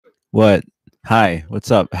What? Hi,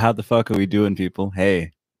 what's up? How the fuck are we doing, people?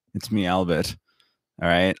 Hey, it's me, Albert. All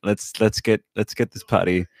right, let's get this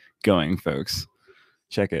party going, folks.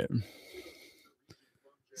 Check it.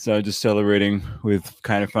 So just celebrating with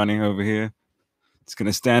kind of funny over here. It's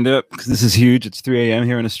gonna stand up because this is huge. It's 3 a.m.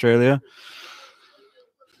 here in Australia.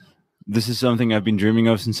 This is something I've been dreaming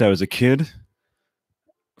of since I was a kid.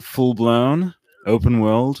 Full blown, open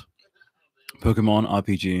world, Pokemon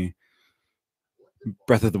RPG,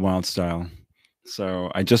 Breath of the Wild style.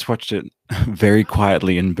 So I just watched it very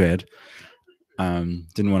quietly in bed.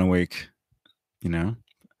 Didn't want to wake, you know,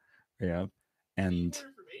 yeah, and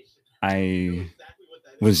I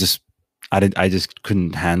was just I just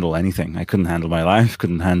couldn't handle anything. I couldn't handle my life,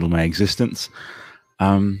 couldn't handle my existence.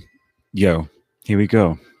 Um, yo, here we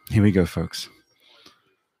go. Here we go, folks.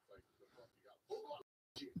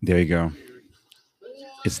 There you go.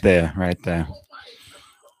 It's there, right there.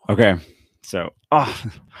 Okay. So,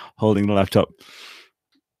 holding the laptop.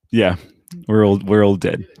 Yeah, we're all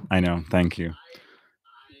dead. I know. Thank you.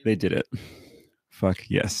 They did it. Fuck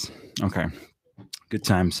yes. Okay. Good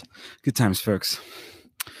times. Good times, folks.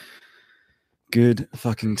 Good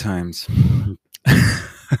fucking times.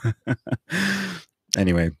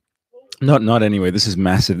 Anyway, not anyway. This is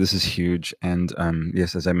massive. This is huge. And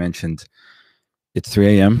yes, as I mentioned, it's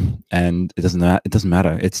 3 a.m. and it doesn't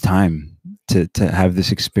matter. It's time to have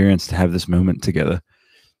this experience, to have this moment together.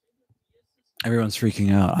 Everyone's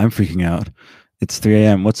freaking out. I'm freaking out. It's 3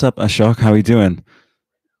 a.m. What's up, Ashok? How are you doing?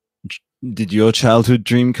 Did your childhood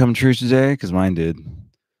dream come true today? Because mine did.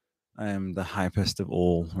 I am the hypest of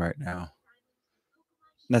all right now.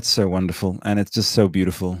 That's so wonderful, and it's just so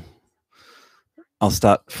beautiful. I'll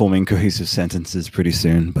start forming cohesive sentences pretty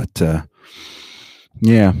soon, but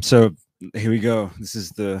yeah. So here we go. This is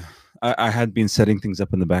the. I had been setting things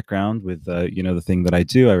up in the background with, the thing that I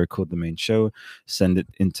do. I record the main show, send it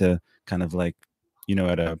into kind of like,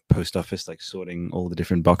 at a post office, like sorting all the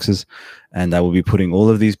different boxes, and I will be putting all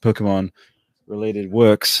of these Pokemon related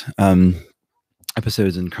works,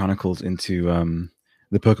 episodes and chronicles into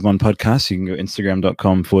the Pokemon podcast. You can go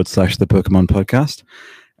instagram.com/the Pokemon podcast.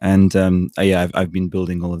 And yeah, I've been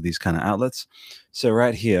building all of these kind of outlets. So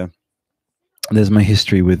right here, there's my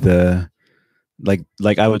history with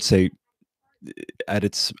like I would say at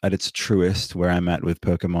its truest, where I'm at with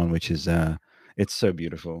Pokemon, which is it's so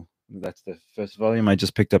beautiful. That's the first volume. I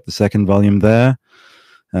just picked up the second volume there.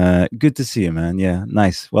 Good to see you, man. Yeah,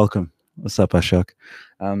 nice. Welcome. What's up, Ashok?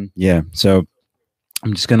 Yeah, so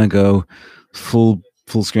I'm just gonna go full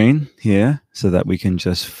screen here so that we can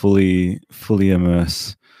just fully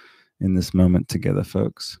immerse in this moment together,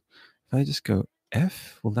 folks. If I just go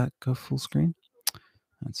F, will that go full screen?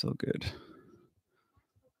 That's all good.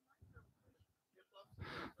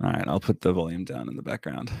 All right, I'll put the volume down in the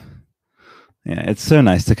background. Yeah, it's so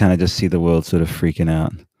nice to kind of just see the world sort of freaking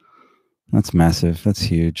out. That's massive. That's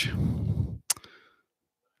huge.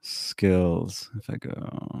 Skills. If I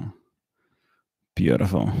go.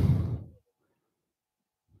 Beautiful.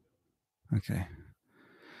 Okay.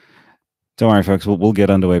 Don't worry, folks. We'll get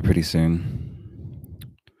underway pretty soon.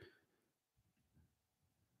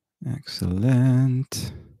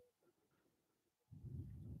 Excellent.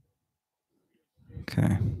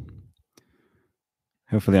 Okay.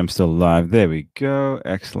 Hopefully I'm still live. There we go.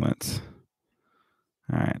 Excellent.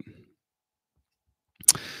 All right.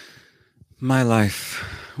 My life.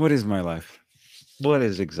 What is my life? What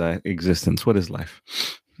is existence? What is life?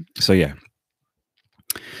 So yeah.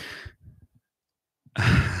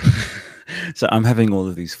 So I'm having all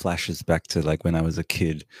of these flashes back to like when I was a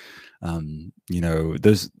kid.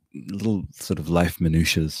 Those little sort of life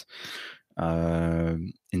minutiae.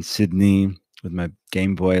 In Sydney with my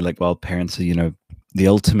Game Boy, like while parents are, the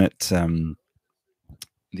ultimate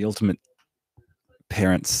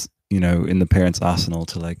parents, in the parents' arsenal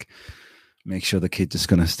to like make sure the kid just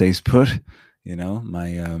gonna stays put.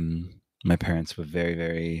 My parents were very,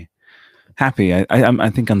 very happy. I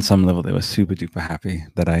think on some level they were super duper happy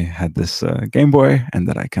that I had this Game Boy and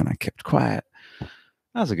that I kind of kept quiet.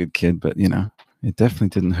 I was a good kid, but it definitely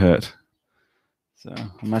didn't hurt. So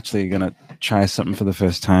I'm actually gonna try something for the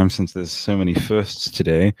first time since there's so many firsts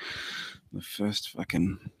today. The first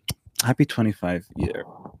fucking happy 25-year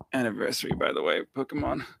anniversary, by the way,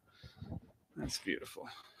 Pokemon. That's beautiful.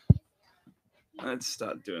 Let's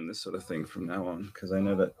start doing this sort of thing from now on, because I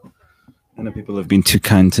know people have been too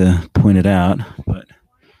kind to point it out, but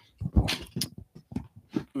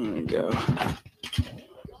there we go.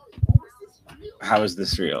 How is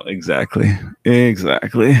this real? Exactly. Here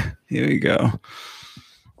we go.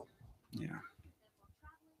 Yeah.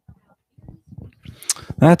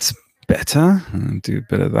 That's better. I'll do a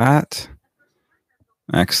bit of that.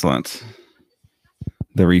 Excellent.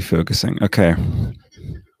 The refocusing. Okay.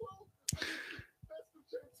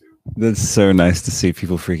 That's so nice to see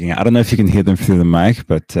people freaking out. I don't know if you can hear them through the mic,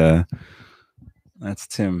 but that's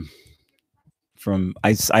Tim from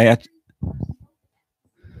I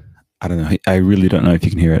don't know. I really don't know if you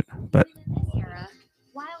can hear it, but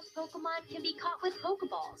wild Pokemon can be caught with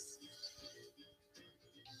Pokeballs.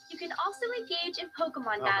 You can also engage in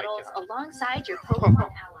Pokemon battles alongside your Pokemon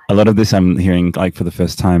allies. a lot of this I'm hearing like for the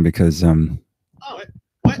first time because Oh,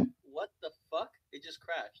 what the fuck? It just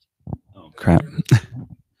crashed. oh crap.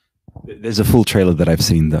 There's a full trailer that I've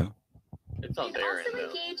seen though. It's You on can there. also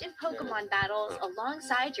engage in Pokemon battles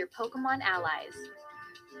alongside your Pokemon allies.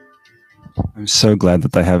 I'm so glad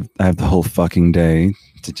that I have the whole fucking day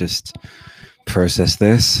to just process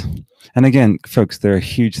this. And again, folks, there are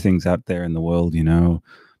huge things out there in the world, you know,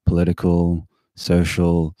 political,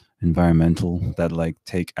 social, environmental, that like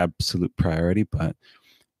take absolute priority, but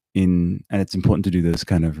and it's important to do those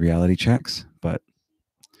kind of reality checks, but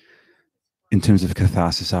in terms of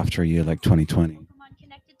catharsis after a year like 2020. Pokemon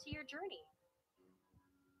connected to your journey.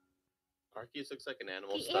 Arceus looks like an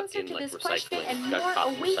animal The stuck answer in to like this question recycling. and Got more caught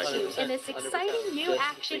in await recycling. you in this exciting new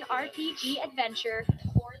action RPG adventure.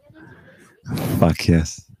 Fuck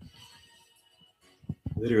yes.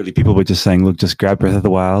 Literally, people were just saying, look, just grab Breath of the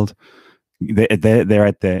Wild. There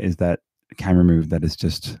right there is that camera move that is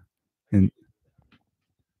just in.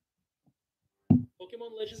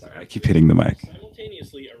 Pokemon Legends Sorry, I keep hitting the mic.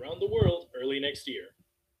 simultaneously around the world early next year.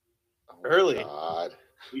 Early. God.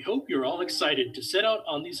 We hope you're all excited to set out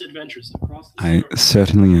on these adventures across the I series,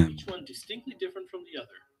 certainly am. each one distinctly different from the other,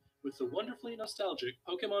 with the wonderfully nostalgic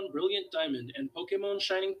Pokemon Brilliant Diamond and Pokemon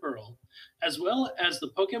Shining Pearl, as well as the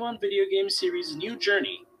Pokemon video game series' new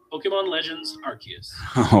journey, Pokemon Legends Arceus.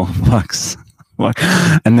 Oh, fucks.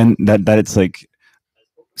 And then that it's like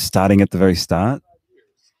starting at the very start.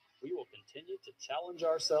 We will continue to challenge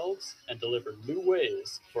ourselves and deliver new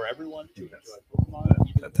ways for everyone to enjoy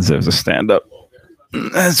Pokemon. That deserves a stand up.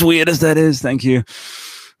 As weird as that is, thank you.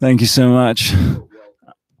 Thank you so much. Thank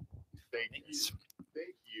you.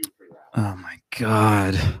 Thank you for that. Oh my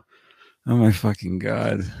god. Oh my fucking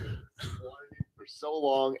god. For so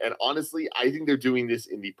long, and honestly, I think they're doing this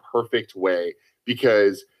in the perfect way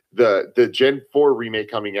because the Gen 4 remake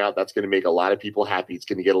coming out, that's going to make a lot of people happy. It's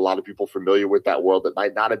going to get a lot of people familiar with that world that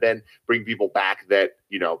might not have been, bring people back that,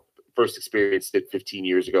 you know, first experienced it 15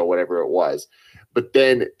 years ago, whatever it was. But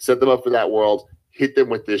then set them up for that world, hit them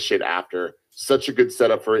with this shit after. Such a good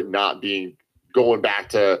setup for it not being going back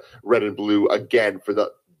to red and blue again for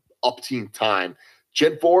the upteenth time.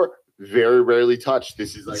 Gen 4, very rarely touched.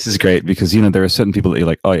 This is Great because, you know, there are certain people that you're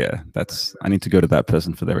like, oh yeah, I need to go to that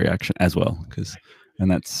person for their reaction as well. Because and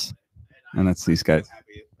that's these guys.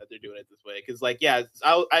 Happy that they're doing it this way because, like, yeah,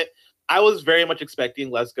 I was very much expecting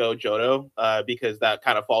Let's Go Johto because that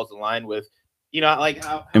kind of falls in line with, you know, like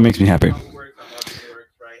how It makes me happy. Pokemon works, how Pokemon works,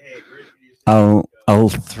 right? Hey, we're introducing I'll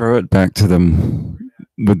throw it back to them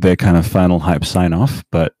with their kind of final hype sign off,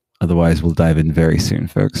 but otherwise we'll dive in very soon,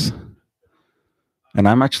 folks. And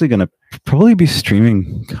I'm actually going to probably be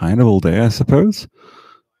streaming kind of all day, I suppose,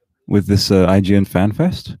 with this IGN Fan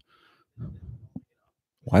Fest.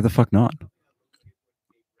 Why the fuck not?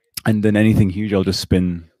 And then anything huge, I'll just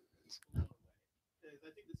spin. I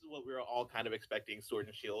think this is what we were all kind of expecting Sword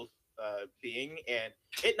and Shield being, and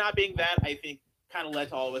it not being that, I think, kind of led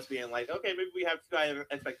to all of us being like, okay, maybe we have too high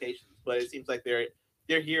expectations, but it seems like they're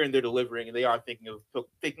here and they're delivering, and they are thinking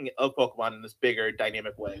of Pokemon in this bigger,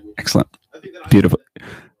 dynamic way. Excellent. I think that Beautiful.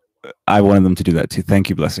 I wanted them to do that too. Thank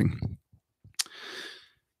you, Blessing.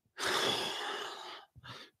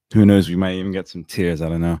 Who knows? We might even get some tears. I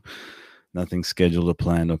don't know. Nothing scheduled or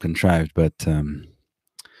planned or contrived, but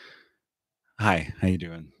hi, how you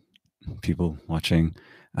doing, people watching?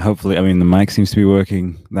 Hopefully, I mean, the mic seems to be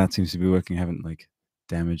working. That seems to be working. I haven't like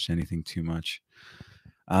damaged anything too much.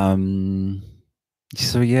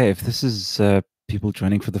 So yeah, if this is people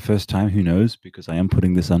joining for the first time, who knows? Because I am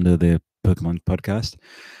putting this under the Pokemon podcast.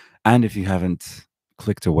 And if you haven't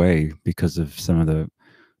clicked away because of some of the,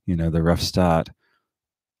 you know, the rough start,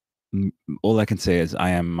 all I can say is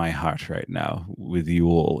I am my heart right now with you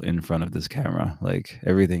all in front of this camera. Like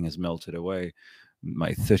everything has melted away.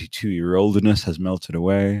 My 32-year-oldness has melted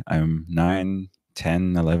away. I'm 9,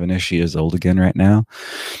 10, 11-ish years old again right now.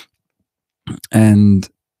 And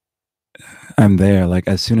I'm there. Like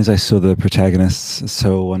as soon as I saw the protagonists, it's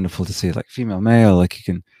so wonderful to see like female, male, like you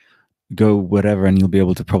can go whatever and you'll be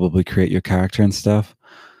able to probably create your character and stuff.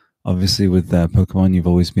 Obviously with Pokemon, you've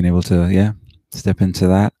always been able to, yeah, step into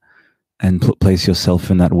that and place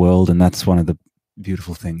yourself in that world. And that's one of the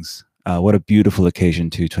beautiful things. What a beautiful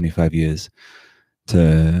occasion to 25 years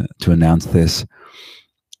to announce this.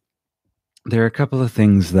 There are a couple of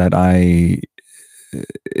things that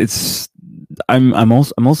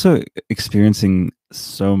I'm also experiencing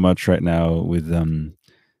so much right now with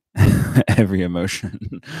every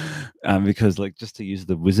emotion, because like, just to use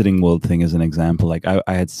the Wizarding World thing as an example, like I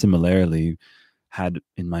had similarly had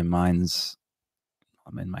in my mind's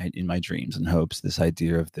in my dreams and hopes this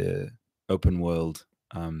idea of the open world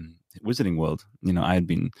Wizarding World. I had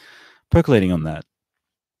been percolating on that,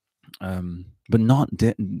 but not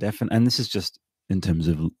definite. And this is just in terms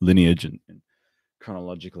of lineage and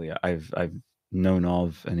chronologically. I've known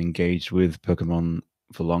of and engaged with Pokemon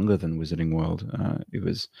for longer than Wizarding World. It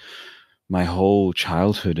was my whole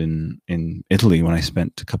childhood in Italy, when I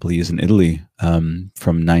spent a couple of years in Italy, from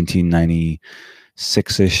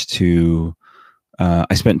 1996-ish to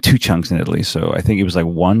I spent 2 chunks in Italy. So I think it was like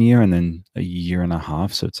 1 year and then a year and a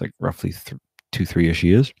half. So it's like roughly 2-3-ish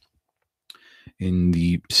years in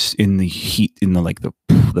the heat, in the like the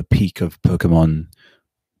peak of Pokemon.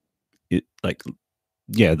 I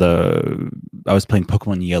was playing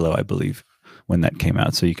Pokemon Yellow, I believe, when that came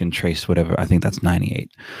out. So you can trace whatever. I think that's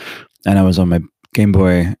 98, and I was on my Game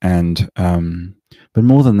Boy. And but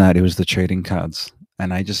more than that, it was the trading cards.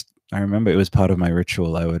 And I remember it was part of my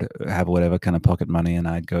ritual. I would have whatever kind of pocket money, and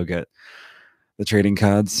I'd go get the trading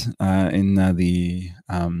cards in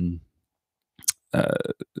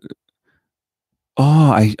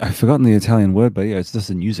I've forgotten the Italian word, but yeah, it's just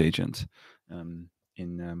a newsagent in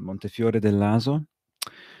Montefiore del Laso.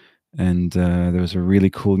 And there was a really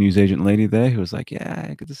cool newsagent lady there who was like,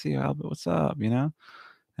 "Yeah, good to see you, Albert. What's up?"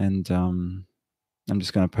 And I'm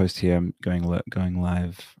just going to post here. I'm going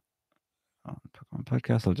live on Pokemon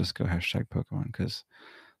Podcast. I'll just go hashtag Pokemon, because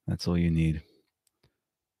that's all you need.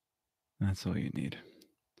 That's all you need.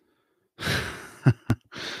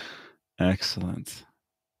 Excellent.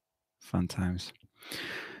 Fun times.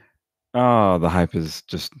 Oh, the hype is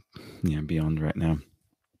just beyond right now.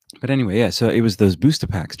 But anyway, yeah, so it was those booster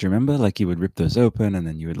packs. Do you remember? Like, you would rip those open, and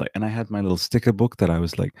then you would and I had my little sticker book that I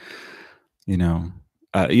was like,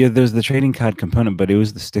 there's the trading card component, but it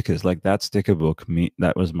was the stickers. Like, that sticker book,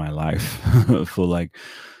 that was my life for like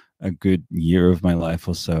a good year of my life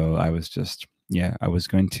or so. I was just, I was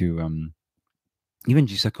going to even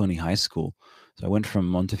Gisaconi High School. So I went from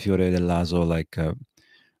Montefiore del Laso, like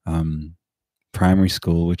primary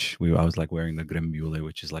school, which I was like wearing the grembiule,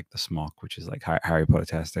 which is like the smock, which is like Harry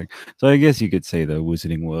Potter-tastic. So I guess you could say the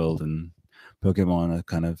Wizarding World and Pokemon are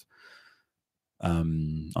kind of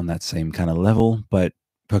on that same kind of level, but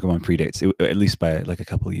Pokemon predates it, at least by like a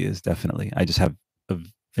couple of years. Definitely, I just have a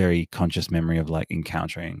very conscious memory of like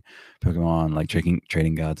encountering Pokemon, like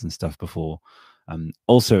trading cards and stuff before.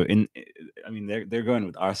 Also, they're going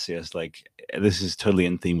with Arceus. Like, this is totally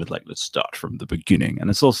in theme with like, let's start from the beginning. And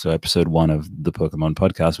it's also episode 1 of the Pokemon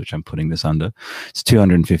podcast, which I'm putting this under. It's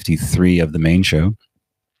 253 of the main show.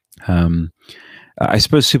 I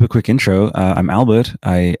suppose super quick intro. I'm Albert.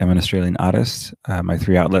 I am an Australian artist. My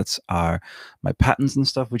 3 outlets are my patterns and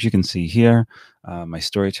stuff, which you can see here, my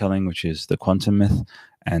storytelling, which is the Quantum Myth,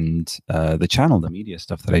 and the channel, the media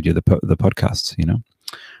stuff that I do, the podcasts,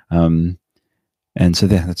 And so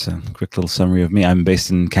that's a quick little summary of me. I'm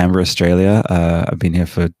based in Canberra, Australia. I've been here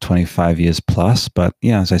for 25 years plus. But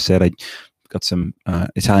yeah, as I said, I got some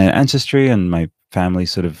Italian ancestry, and my family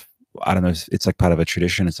sort of, I don't know, it's like part of a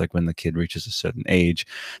tradition. It's like when the kid reaches a certain age,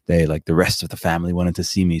 they, like, the rest of the family wanted to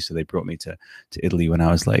see me. So they brought me to Italy when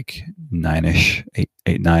I was like 9-ish,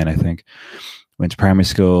 8, 9, I think. Went to primary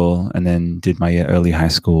school and then did my early high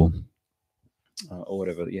school or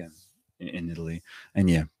whatever. Yeah. In Italy. And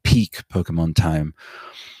yeah, peak Pokemon time.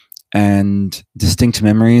 And distinct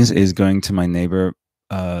memories is going to my neighbor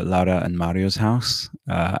Laura and Mario's house,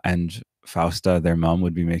 and Fausta, their mom,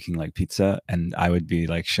 would be making like pizza, and I would be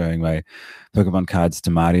like showing my Pokemon cards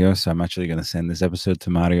to Mario. So I'm actually going to send this episode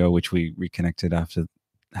to Mario, which we reconnected after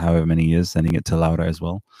however many years, sending it to Laura as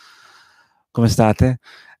well. Come state?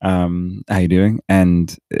 How you doing?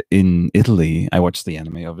 And in Italy, I watched the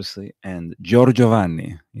anime, obviously, and Giorgio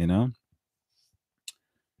Vanni,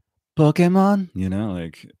 Pokemon,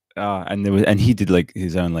 like, and he did like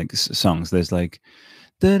his own like songs. There's like,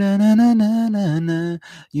 da-da-na-na-na-na,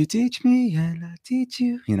 you teach me and I teach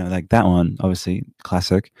you, like that one, obviously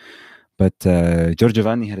classic. But Giorgio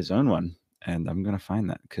Vanni had his own one, and I'm gonna find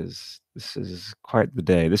that because this is quite the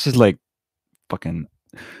day. This is like fucking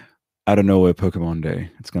out of nowhere Pokemon Day.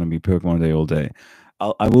 It's gonna be Pokemon Day all day.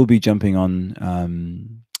 I will be jumping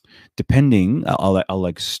on. Depending, I'll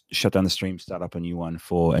like shut down the stream, start up a new one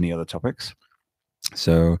for any other topics.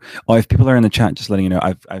 So, if people are in the chat, just letting you know,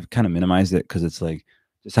 I've kind of minimized it because it's like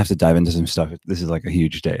just have to dive into some stuff. This is like a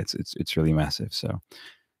huge day. It's really massive. So,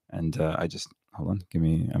 and I just hold on. Give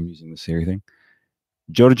me. I'm using the Siri thing.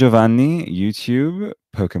 Giorgio Vanni, YouTube,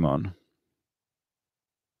 Pokemon.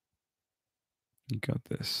 You got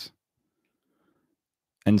this.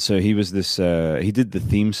 And so he was this. He did the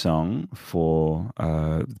theme song for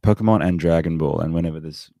Pokemon and Dragon Ball. And whenever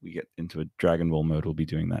we get into a Dragon Ball mode, we'll be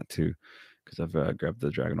doing that too, because I've grabbed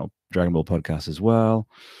the Dragon Ball podcast as well.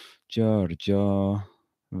 Giorgio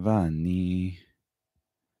Vanni,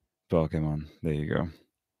 Pokemon. There you go.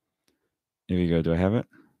 Here we go. Do I have it?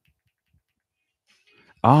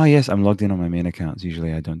 Oh yes, I'm logged in on my main accounts.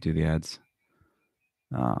 Usually I don't do the ads.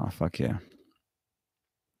 Ah, fuck yeah.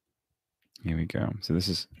 Here we go. So this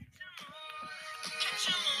is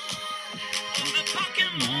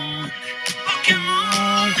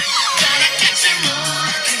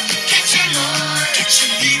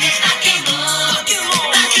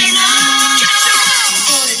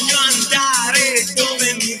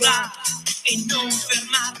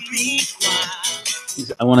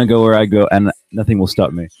I want to go where I go and nothing will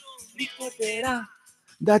stop me.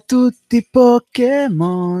 Da tutti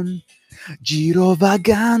Pokémon, giro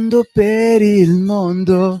vagando per il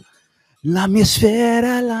mondo, la mia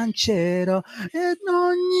sfera lancerò ed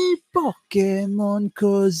ogni Pokémon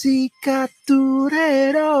così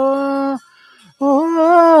catturerò.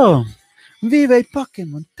 Oh, viva i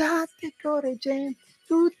Pokémon tattico reggenti,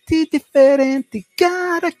 tutti differenti,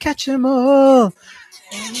 gotta catch 'em all.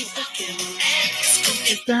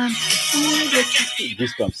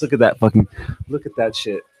 Goosebumps. Look at that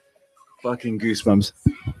shit. Fucking goosebumps.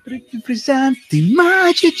 Presenti,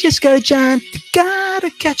 magici sgargianti, gotta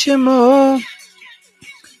catch 'em all.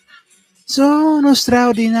 Sono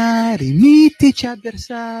straordinari, mitici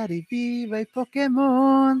avversari, viva i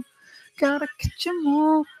Pokémon. Gotta catch 'em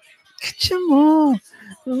all, catch 'em all.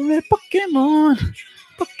 Pokémon,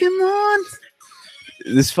 Pokémon.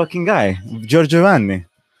 This fucking guy, Giorgio Vanni.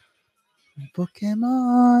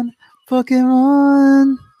 Pokémon,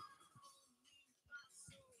 Pokémon.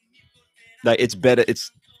 Like it's better.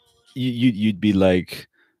 It's you'd be like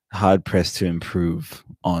hard pressed to improve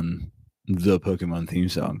on the Pokemon theme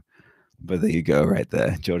song. But there you go, right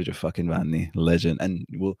there, Giorgio fucking Vanni, legend. And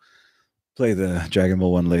we'll play the Dragon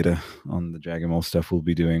Ball one later on the Dragon Ball stuff we'll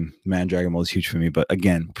be doing. Man, Dragon Ball is huge for me, but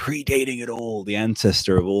again, predating it all, the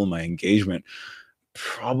ancestor of all my engagement,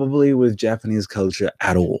 probably with Japanese culture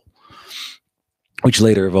at all, which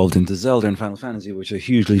later evolved into Zelda and Final Fantasy, which are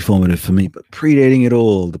hugely formative for me. But predating it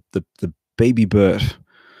all, the baby birth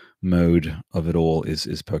mode of it all is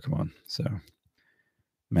Pokemon. So,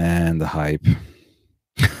 man, the hype.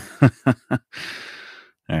 All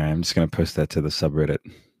right, I'm just gonna post that to the subreddit.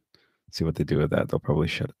 See what they do with that. They'll probably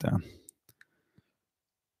shut it down.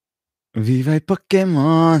 Viva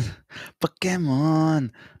Pokemon,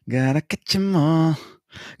 Pokemon, gotta catch 'em all,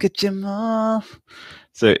 catch 'em all.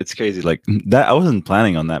 So it's crazy, like that. I wasn't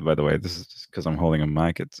planning on that, by the way. This is just because I'm holding a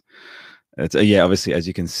mic. It's yeah. Obviously, as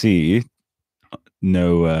you can see,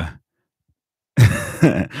 no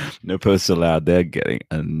no posts allowed. They're getting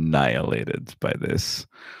annihilated by this,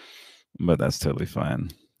 but that's totally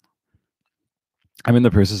fine. I'm in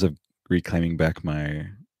the process of reclaiming back my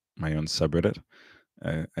own subreddit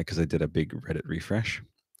because I did a big Reddit refresh.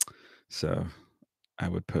 So I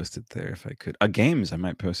would post it there if I could. Games, I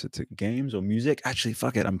might post it to games or music. Actually,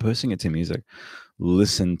 fuck it. I'm posting it to music.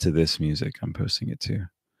 Listen to this music. I'm posting it to.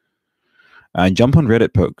 Jump on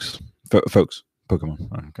Reddit, folks. Pokemon.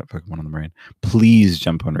 I've got Pokemon on the brain. Please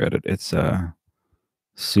jump on Reddit. It's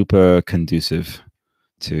super conducive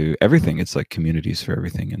to everything. It's like communities for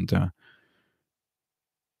everything. And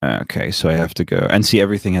okay, so I have to go and see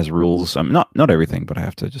everything has rules. Not everything, but I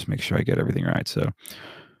have to just make sure I get everything right. So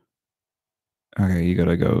okay, you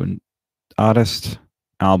gotta go artist,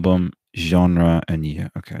 album, genre, and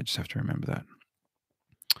year. Okay, I just have to remember that.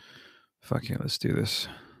 Fuck yeah, let's do this.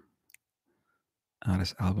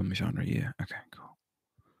 Artist, album, genre, year. Okay, cool.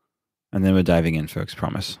 And then we're diving in, folks.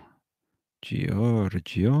 Promise.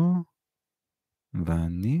 Giorgio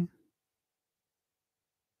Vanni,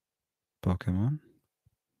 Pokemon.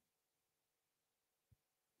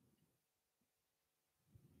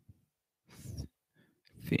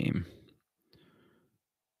 Theme.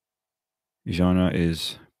 Genre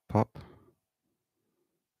is pop.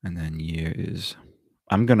 And then year is,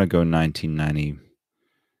 I'm gonna go 1990.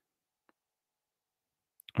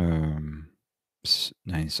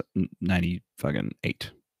 90 fucking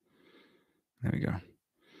 8. There we go.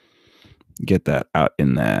 Get that out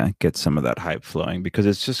in there. Get some of that hype flowing because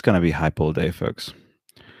it's just gonna be hype all day, folks.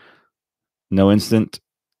 No instant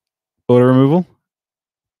auto removal.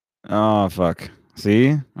 Oh fuck.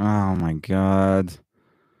 See? Oh my god.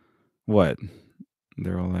 What?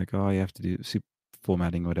 They're all like, oh, you have to do super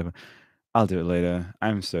formatting, whatever. I'll do it later.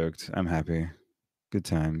 I'm stoked. I'm happy. Good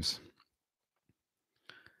times.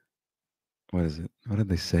 What is it? What did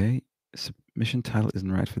they say? Submission title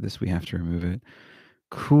isn't right for this. We have to remove it.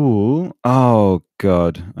 Cool. Oh,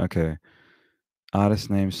 God. Okay. Artist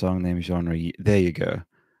name, song name, genre. There you go.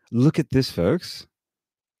 Look at this, folks.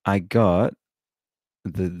 I got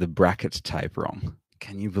the bracket type wrong.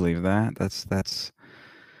 Can you believe that? That's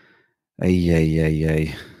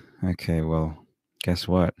ay. Okay, well, guess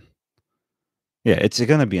what? Yeah, it's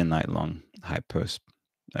gonna be a night long hype post,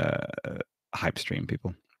 hype stream,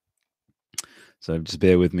 people. So just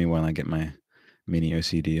bear with me while I get my mini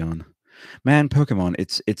OCD on. Man, Pokemon,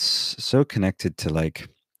 it's so connected to like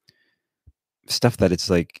stuff that it's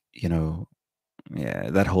like, yeah,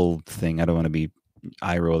 that whole thing. I don't want to be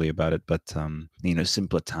eye rolly about it, but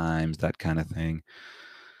simpler times, that kind of thing.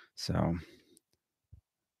 So,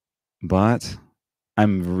 but I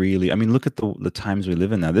mean, look at the times we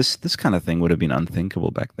live in now. This kind of thing would have been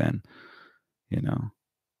unthinkable back then, you know.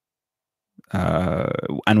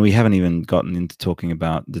 And we haven't even gotten into talking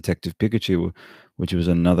about Detective Pikachu, which was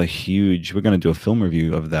another huge. We're going to do a film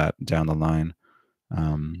review of that down the line,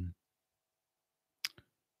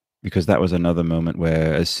 because that was another moment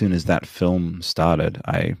where, as soon as that film started,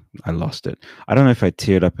 I lost it. I don't know if I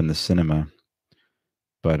teared up in the cinema,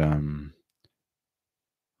 but I'll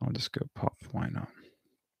just go pop. Why not?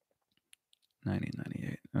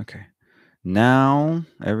 1998. Okay. Now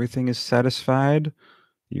everything is satisfied.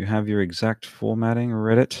 You have your exact formatting,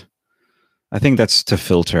 Reddit. I think that's to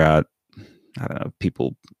filter out, I don't know,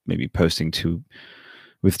 people maybe posting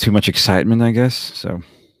with too much excitement, I guess. So,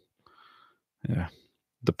 yeah,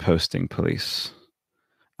 the posting police.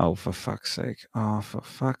 Oh, for fuck's sake. Oh, for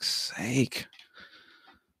fuck's sake.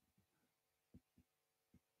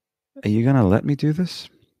 Are you going to let me do this?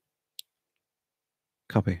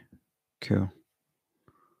 Copy. Cool.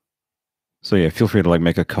 So, yeah, feel free to like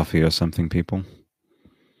make a coffee or something, people.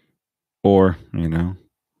 Or,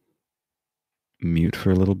 mute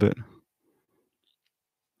for a little bit.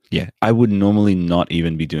 Yeah, I would normally not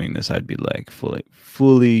even be doing this. I'd be like fully,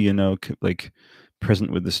 like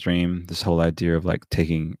present with the stream. This whole idea of like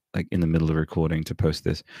taking like in the middle of recording to post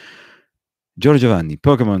this. Giorgio Giovanni,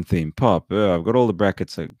 Pokemon theme, pop. I've got all the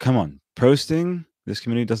brackets. Like, come on, posting. This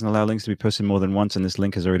community doesn't allow links to be posted more than once, and this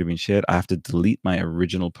link has already been shared. I have to delete my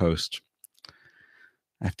original post.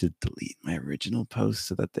 So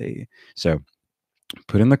that So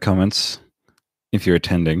put in the comments if you're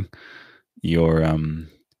attending your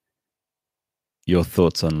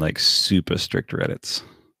thoughts on like super strict Reddits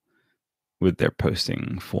with their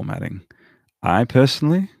posting formatting. I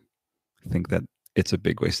personally think that it's a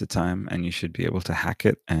big waste of time, and you should be able to hack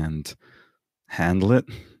it and handle it,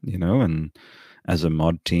 and as a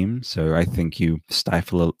mod team. So I think you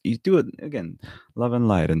you do it again, love and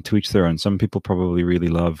light, and to each their own. Some people probably really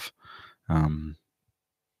love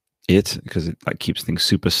it because it like keeps things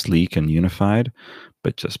super sleek and unified.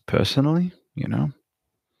 But just personally,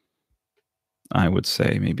 I would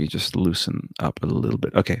say maybe just loosen up a little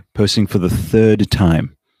bit. Okay, posting for the third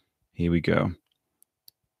time. Here we go.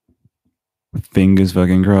 Fingers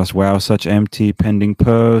fucking crossed. Wow, such empty pending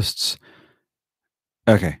posts.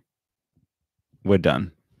 Okay. We're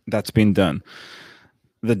done. That's been done.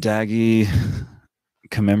 The Daggy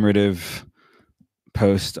commemorative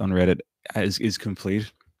post on Reddit is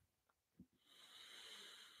complete.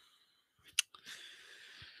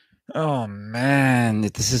 Oh man,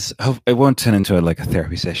 it won't turn into like a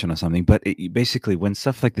therapy session or something, but basically when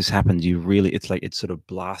stuff like this happens, it's like it sort of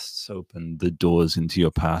blasts open the doors into your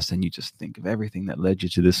past, and you just think of everything that led you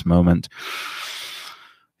to this moment,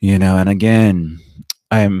 and again,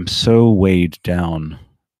 I am so weighed down,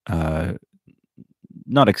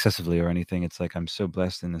 not excessively or anything. It's like I'm so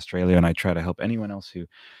blessed in Australia, and I try to help anyone else who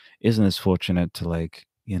isn't as fortunate to like,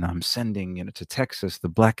 I'm sending, to Texas, the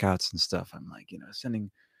blackouts and stuff. I'm like,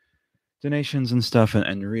 sending donations and stuff,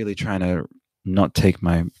 and really trying to not take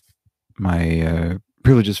my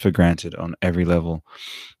privileges for granted on every level.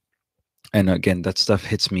 And again, that stuff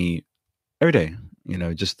hits me every day,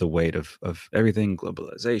 just the weight of everything,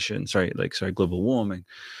 globalization, global warming,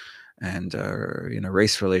 and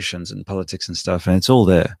race relations and politics and stuff, and it's all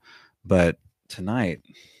there. But tonight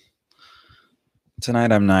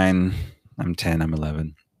I'm 9, I'm 10, I'm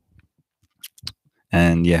 11,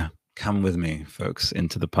 and yeah, come with me, folks,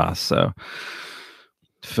 into the past. So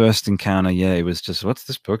first encounter, it was just, what's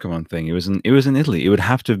this Pokemon thing? It was in Italy. It would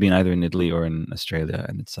have to have been either in Italy or in Australia.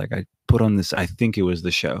 And it's like I put on this, I think it was the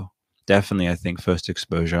show. Definitely, I think first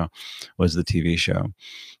exposure was the TV show.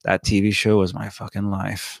 That TV show was my fucking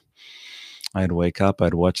life. I'd wake up,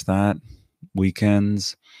 I'd watch that.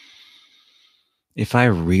 Weekends. If I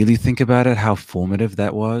really think about it, how formative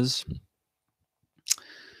that was.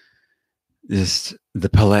 Just the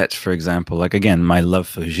palette, for example. Like again, my love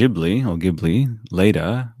for Ghibli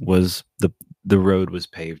later was the road was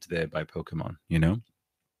paved there by Pokemon, you know?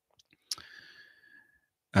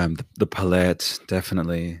 The palette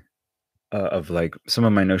definitely of like some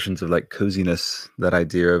of my notions of like coziness, that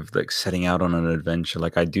idea of like setting out on an adventure.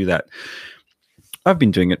 Like I do that. I've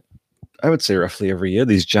been doing it, I would say roughly every year,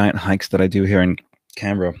 these giant hikes that I do here in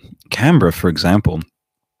Canberra. Canberra, for example,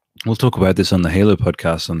 we'll talk about this on the Halo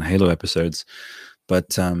podcast, on the Halo episodes,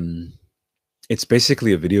 but it's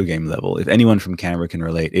basically a video game level. If anyone from Canberra can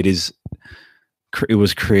relate, it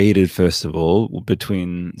was created, first of all,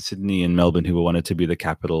 between Sydney and Melbourne, who wanted to be the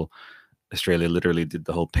capital. Australia literally did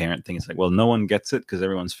the whole parent thing. It's like, well, no one gets it because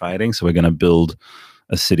everyone's fighting, so we're going to build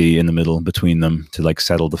a city in the middle between them to like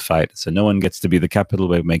settle the fight. So no one gets to be the capital.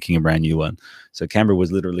 We're making a brand new one. So Canberra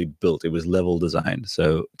was literally built. It was level designed.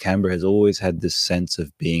 So Canberra has always had this sense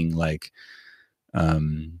of being like, of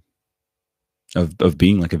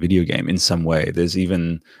being like a video game in some way. There's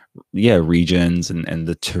even regions and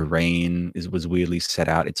the terrain was weirdly set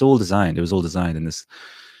out. It's all designed. It was all designed in this,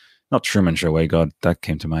 not Truman Show way. God, that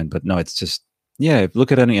came to mind. But no, it's just, yeah,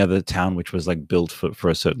 look at any other town which was like built for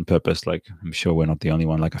a certain purpose. Like I'm sure we're not the only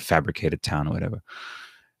one, like a fabricated town or whatever.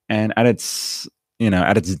 And at its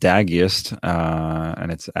daggiest,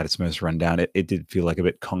 and it's at its most rundown, it did feel like a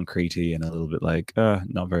bit concretey and a little bit like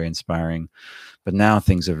not very inspiring. But now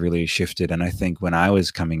things have really shifted. And I think when I was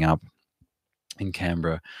coming up in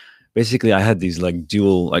Canberra, basically I had these like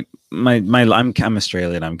dual, like I'm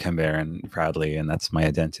Australian, I'm Canberran proudly, and that's my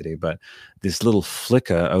identity. But this little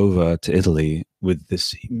flicker over to Italy with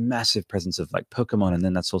this massive presence of like Pokemon, and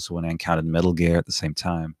then that's also when I encountered Metal Gear at the same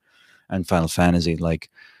time, and Final Fantasy. Like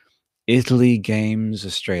Italy games,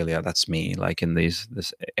 Australia, that's me, like in this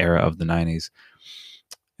era of the 90s.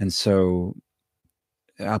 And so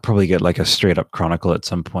I'll probably get like a straight up chronicle at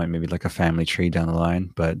some point, maybe like a family tree down the line,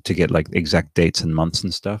 but to get like exact dates and months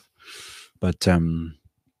and stuff. But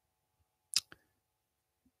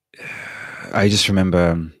I just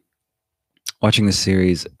remember watching the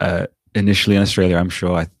series initially in Australia. I'm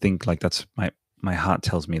sure, I think like that's my heart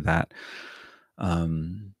tells me that,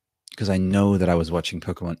 because I know that I was watching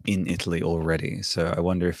Pokemon in Italy already. So I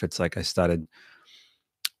wonder if it's like I started,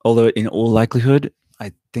 although in all likelihood,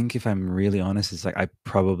 I think if I'm really honest, it's like I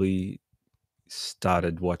probably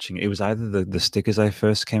started watching. It was either the stickers I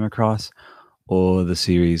first came across or the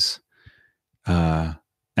series, and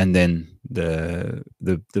then the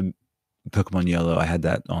Pokemon Yellow. I had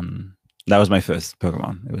that on. That was my first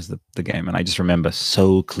Pokemon. It was the game, and I just remember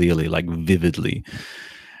so clearly, like vividly.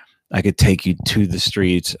 I could take you to the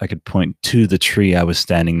street. I could point to the tree I was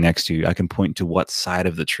standing next to. I can point to what side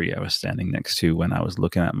of the tree I was standing next to when I was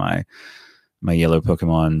looking at my yellow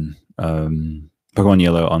Pokemon, Pokemon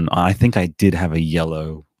Yellow on. I think I did have a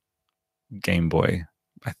yellow Game Boy.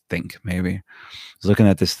 I think maybe I was looking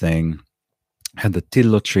at this thing. Had the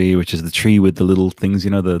Tillo tree, which is the tree with the little things, the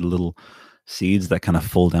little seeds that kind of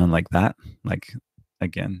fall down like that. Like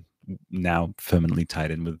again, now permanently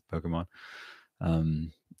tied in with Pokemon,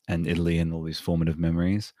 and Italy and all these formative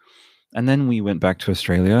memories. And then we went back to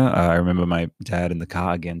Australia. I remember my dad in the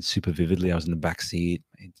car again, super vividly. I was in the back seat.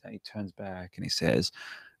 He turns back and he says,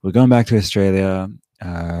 "We're going back to Australia.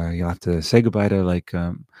 You'll have to say goodbye to like."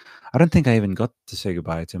 I don't think I even got to say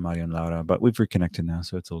goodbye to Mario and Laura, but we've reconnected now,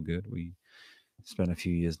 so it's all good. We spent a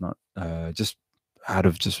few years not just out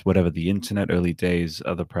of just whatever, the internet, early days,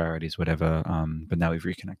 other priorities, whatever. But now we've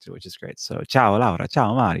reconnected, which is great. So ciao Laura,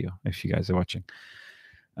 ciao Mario, if you guys are watching.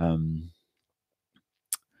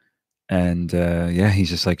 And yeah, he's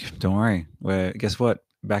just like, "Don't worry. Guess what?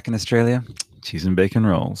 Back in Australia, cheese and bacon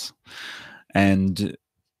rolls." And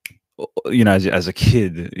as a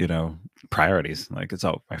kid, priorities. Like it's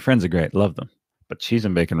all, my friends are great, love them, but cheese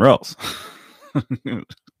and bacon rolls,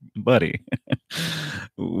 buddy,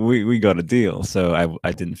 we got a deal. So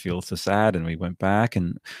I didn't feel so sad, and we went back,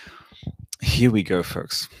 and here we go,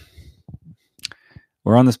 folks.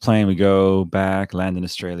 We're on this plane. We go back, land in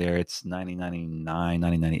Australia. It's 1999,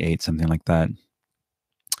 1998, something like that.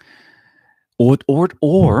 Or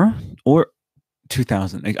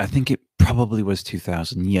 2000. I think it probably was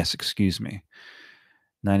 2000. Yes, excuse me.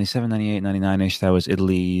 97, 98, 99-ish. That was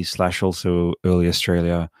Italy / also early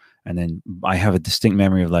Australia. And then I have a distinct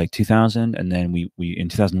memory of like 2000. And then we in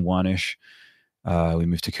 2001-ish, we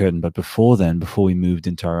moved to Curtin. But before then, before we moved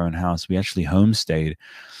into our own house, we actually homestayed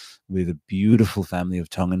with a beautiful family of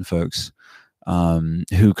Tongan folks,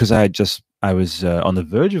 who, because I was on the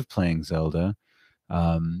verge of playing Zelda,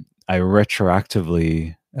 I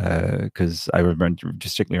retroactively, because I remember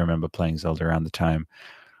distinctly remember playing Zelda around the time.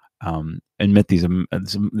 And met these.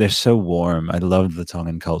 They're so warm. I love the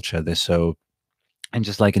Tongan culture. They're so, and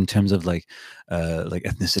just like in terms of like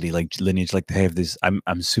ethnicity, like lineage, like they have this.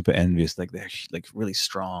 I'm super envious. Like they're like really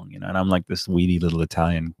strong, you know. And I'm like this weedy little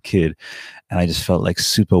Italian kid, and I just felt like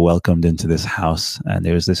super welcomed into this house. And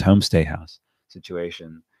there was this homestay house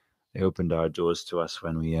situation. They opened our doors to us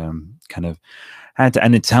when we kind of had to,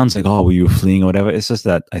 and it sounds like, oh, we were fleeing or whatever. It's just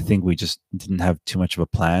that I think we just didn't have too much of a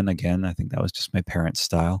plan. Again, I think that was just my parents'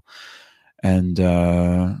 style. And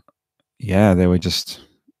yeah, they were just,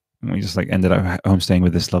 we just like ended up homestaying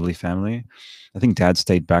with this lovely family. I think dad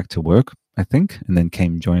stayed back to work, I think, and then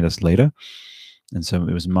joined us later. And so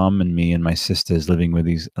it was mom and me and my sisters living with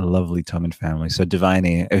these lovely Tongan families. So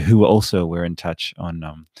Divine, who also were in touch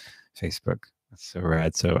on Facebook. That's so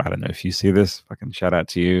rad. So I don't know if you see this, fucking shout out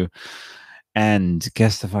to you. And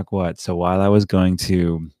guess the fuck what? So while I was going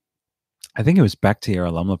to, I think it was back to your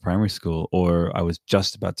alumna primary school, or I was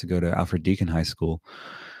just about to go to Alfred Deakin High School.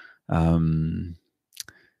 I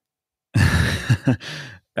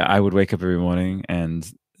would wake up every morning, and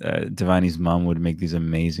Divani's mom would make these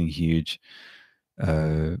amazing, huge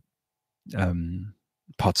pots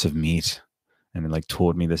of meat, and it like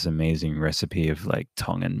taught me this amazing recipe of like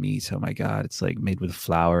Tongan meat. Oh my god, it's like made with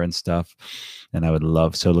flour and stuff, and I would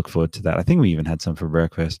look forward to that. I think we even had some for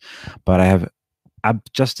breakfast, but I'm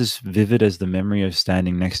just as vivid as the memory of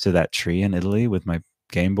standing next to that tree in Italy with my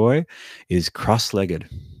Game Boy is cross-legged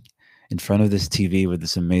in front of this TV with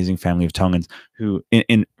this amazing family of Tongans who,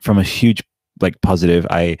 in from a huge like positive,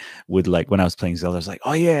 I would like when I was playing Zelda, I was like,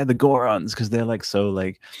 oh yeah, the Gorons, because they're like so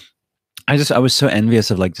like, I was so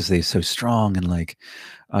envious of like just they're so strong and like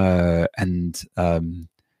and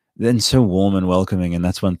then so warm and welcoming. And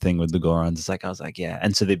that's one thing with the Gorons. It's like I was like, yeah,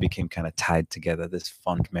 and so they became kind of tied together. This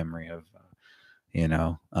fond memory of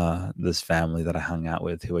this family that I hung out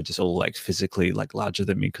with, who were just all like physically like larger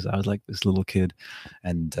than me because I was like this little kid,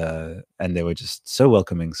 and they were just so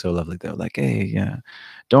welcoming, so lovely. They were like, hey, yeah,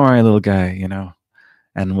 don't worry, little guy, you know.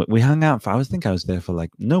 And we hung out for, I think I was there for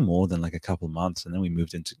like no more than like a couple months, and then we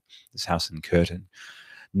moved into this house in Curtin,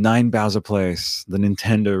 9 Bowser Place. The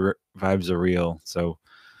Nintendo vibes are real. So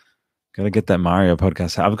gotta get that Mario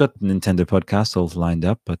podcast. I've got Nintendo podcast all lined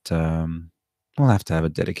up, but we'll have to have a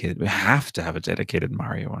dedicated. We have to have a dedicated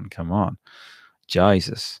Mario one. Come on,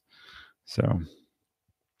 Jesus. So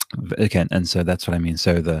again, and so that's what I mean.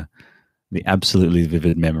 So the absolutely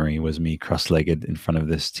vivid memory was me cross-legged in front of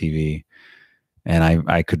this TV, and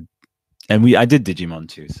I could, and I did Digimon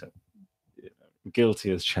too. So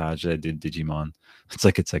guilty as charged. I did Digimon. It's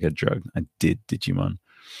like a drug. I did Digimon.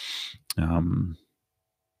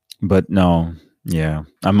 But no, yeah,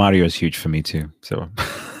 Mario is huge for me too. So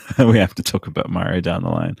we have to talk about Mario down the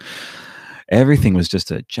line. Everything was just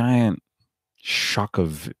a giant shock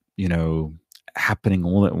of, happening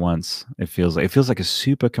all at once. It feels like a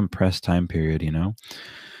super compressed time period,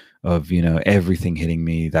 of, everything hitting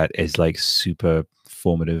me that is like super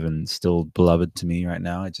formative and still beloved to me right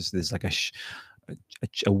now. It just, there's like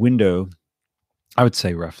a window, I would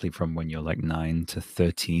say roughly from when you're like 9 to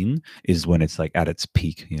 13 is when it's like at its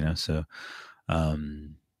peak, so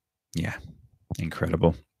yeah,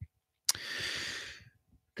 incredible.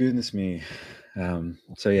 Goodness me.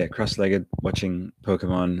 So yeah, cross-legged watching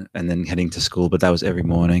Pokemon and then heading to school, but that was every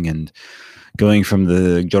morning, and going from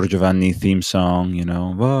the Giorgio Vanni theme song,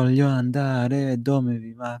 Voglio andare dove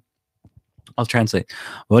mi va. I'll translate.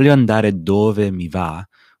 Voglio andare dove mi va,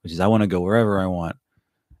 which is I want to go wherever I want,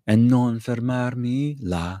 and non fermarmi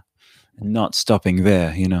là, not stopping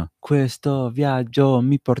there, Questo viaggio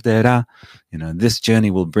mi porterà, this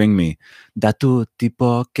journey will bring me da tutti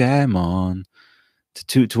Pokémon,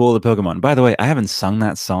 to all the Pokemon. By the way, I haven't sung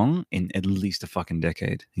that song in at least a fucking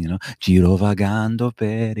decade, Giro vagando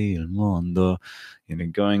per il mondo,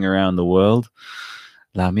 going around the world.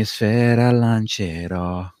 La mia sfera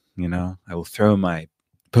lancerò, I will throw my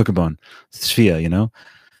Pokemon sphere,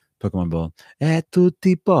 Pokemon ball. E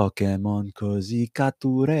tutti Pokemon così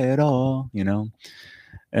catturerò,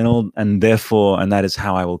 and therefore, and that is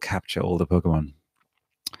how I will capture all the Pokemon.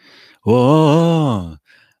 Oh,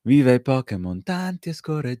 viva I Pokemon, tanti e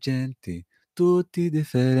scorreggenti, tutti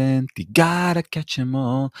differenti, gotta catch 'em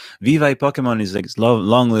all. Viva I Pokemon is like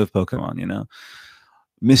long live Pokemon,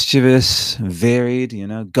 mischievous, varied,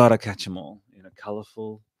 gotta catch 'em all,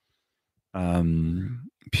 colorful.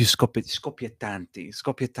 Più scoppiettanti.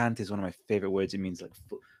 Scoppiettanti is one of my favorite words. It means like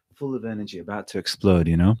full of energy, about to explode,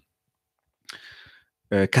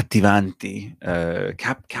 cattivanti,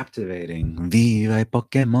 captivating. Viva I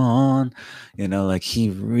Pokemon, like he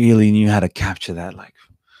really knew how to capture that like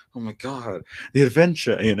oh my god, the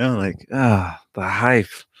adventure, like the hype.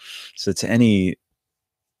 So to any,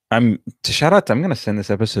 I'm gonna send this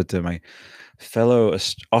episode to my fellow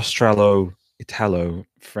Australo Italo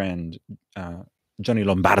friend Johnny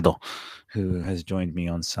Lombardo, who has joined me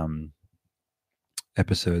on some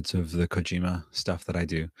episodes of the Kojima stuff that I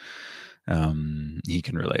do. He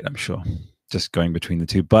can relate, I'm sure. Just going between the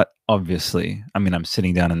two, but obviously, I mean, I'm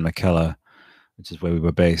sitting down in Mackellar, which is where we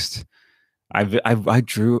were based. I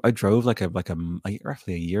drove like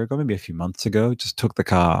roughly a year ago, maybe a few months ago. Just took the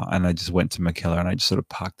car and I just went to Mackellar and I just sort of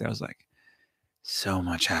parked there. I was like, so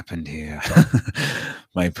much happened here.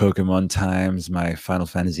 My Pokemon times, my Final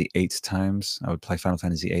Fantasy VIII times. I would play Final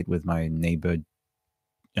Fantasy VIII with my neighbor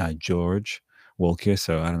George Walker.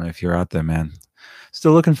 So I don't know if you're out there, man.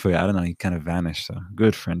 Still looking for you. I don't know. He kind of vanished. So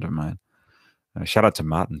good friend of mine. Shout out to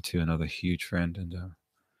Martin too, another huge friend, and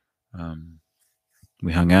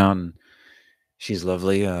we hung out. And she's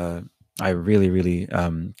lovely. I really, really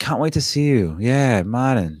can't wait to see you. Yeah,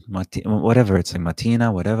 Martin, whatever. It's like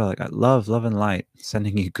Martina, whatever. Like I love and light.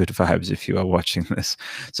 Sending you good vibes if you are watching this.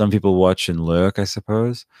 Some people watch and lurk, I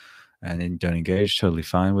suppose, and then don't engage. Totally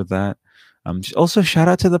fine with that. Also, shout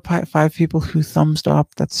out to the 5 people who thumbs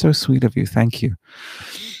up. That's so sweet of you. Thank you.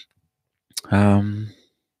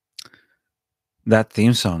 That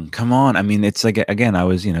theme song, come on. I mean, it's like, again, I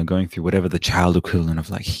was, going through whatever the child equivalent of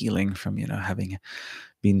like healing from, having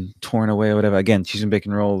been torn away or whatever. Again, cheese and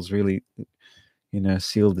bacon rolls really,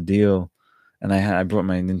 sealed the deal. And I brought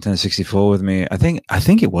my Nintendo 64 with me. I think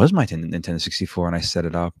it was my Nintendo 64 and I set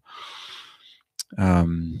it up. I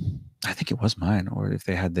think it was mine, or if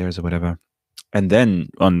they had theirs or whatever. And then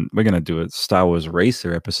we're going to do a Star Wars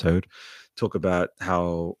Racer episode, talk about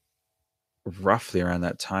how roughly around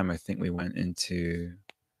that time, I think we went into...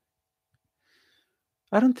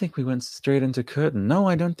 I don't think we went straight into Curtin. No,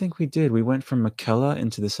 I don't think we did. We went from Mackellar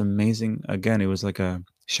into this amazing... Again, it was like a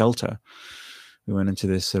shelter. We went into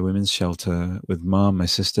this women's shelter with Mom, my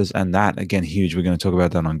sisters, and that, again, huge. We're going to talk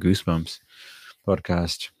about that on Goosebumps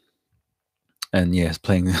podcast. And yes,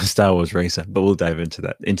 playing Star Wars Racer. But we'll dive into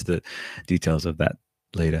the details of that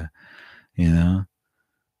later,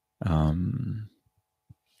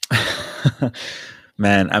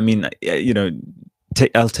 Man, I mean,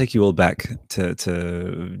 I'll take you all back to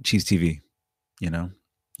Cheese TV,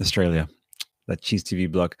 Australia, that Cheese TV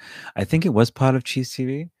block. I think it was part of Cheese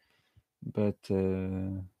TV, but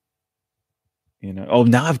oh,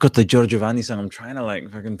 now I've got the Giorgiovanni song. I'm trying to like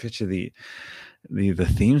fucking picture the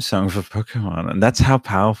theme song for Pokemon, and that's how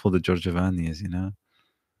powerful the Giorgiovanni is,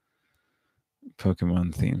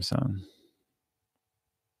 Pokemon theme song.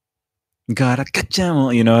 Gotta catch 'em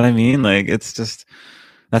all, you know what I mean? Like, it's just,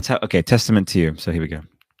 that's how, okay, testament to you. So here we go.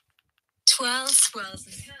 12 swells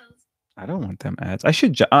and hells. I don't want them ads. I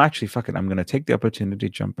should, actually, fuck it. I'm going to take the opportunity to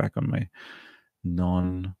jump back on my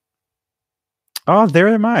Oh, there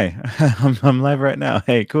am I. I'm live right now.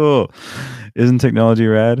 Hey, cool. Isn't technology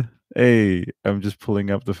rad? Hey, I'm just pulling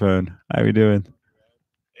up the phone. How we doing?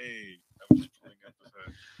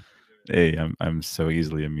 Hey, I'm so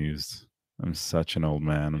easily amused. I'm such an old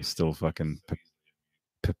man. I'm still fucking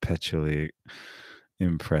perpetually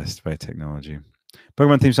impressed by technology.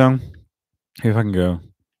 Pokemon theme song. Here, if I can go.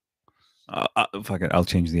 Fuck it. I'll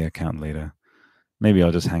change the account later. Maybe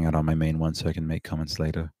I'll just hang out on my main one so I can make comments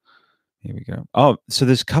later. Here we go. Oh, so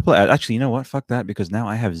there's a couple of ads. Actually, you know what? Fuck that, because now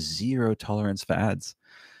I have zero tolerance for ads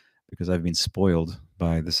because I've been spoiled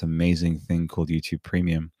by this amazing thing called YouTube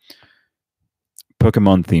Premium.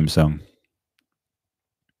 Pokemon theme song.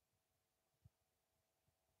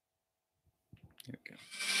 Here we go.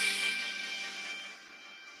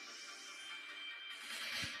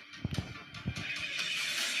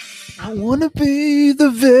 I want to be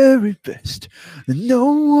the very best that no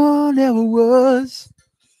one ever was.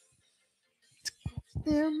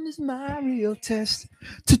 Them is my real test.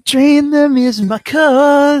 To train them is my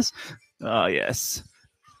cause. Oh, yes.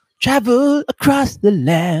 Travel across the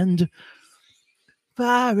land,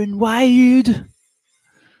 far and wide.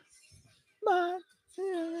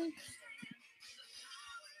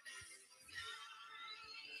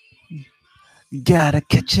 Gotta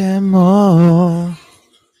catch 'em all.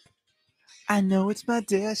 I know it's my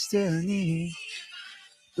destiny.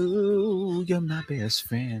 Ooh, you're my best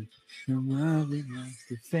friend. You're my best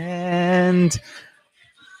defend.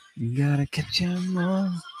 Gotta catch 'em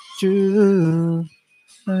all. True.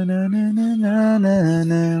 Na, na, na, na, na, na,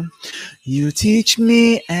 na. You teach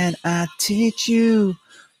me and I teach you.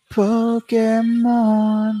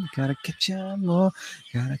 Pokemon. Gotta catch 'em all.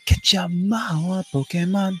 Gotta catch 'em all.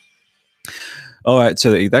 Pokemon. All right,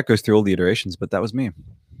 so that goes through all the iterations, but that was me.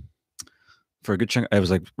 for a good chunk, I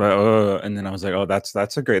was like, and then I was like, oh,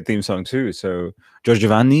 that's a great theme song too. So Giorgio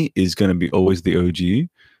Giovanni is going to be always the OG,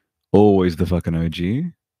 always the fucking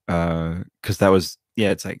OG, because that was,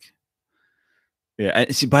 yeah, it's like, yeah.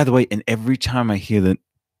 And see, by the way, and every time I hear the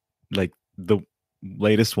like the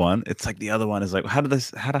latest one, it's like the other one is like, how to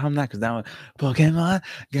hum that? Because that one, Pokemon,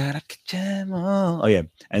 gotta catch 'em all. Oh yeah,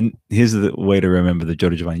 and here's the way to remember the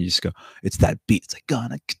Giorgio Giovanni. You just go, it's that beat. It's like,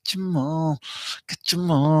 gonna catch 'em all, catch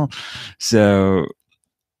 'em all. So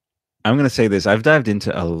I'm gonna say this. I've dived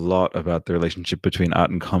into a lot about the relationship between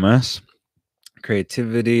art and commerce,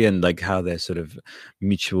 creativity, and like how they're sort of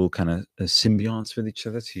mutual kind of symbionts with each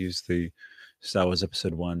other, to use the Star Wars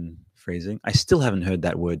Episode 1 phrasing. I still haven't heard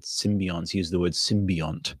that word symbionts use the word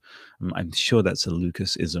symbiont. I'm sure that's a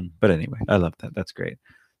Lucas-ism, but anyway, I love that. That's great.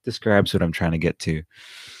 Describes what I'm trying to get to.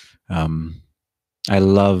 I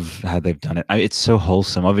love how they've done it. It's so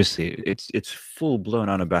wholesome. Obviously, it's full blown,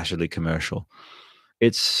 unabashedly commercial.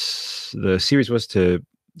 The series was to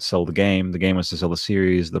sell the game was to sell the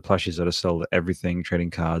series, the plushies are to sell everything,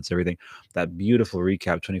 trading cards, everything. That beautiful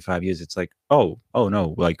recap, 25 years, it's like, oh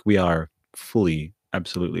no, like we are fully,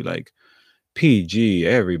 absolutely like PG,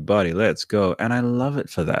 everybody, let's go. And I love it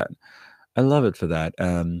for that.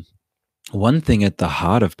 One thing at the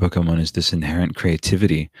heart of Pokemon is this inherent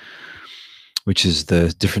creativity, which is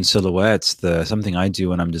the different silhouettes. Something I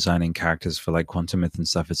do when I'm designing characters for like Quantum Myth and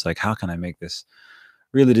stuff. It's like, how can I make this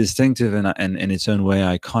really distinctive and in its own way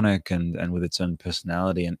iconic and with its own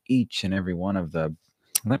personality? And each and every one of the,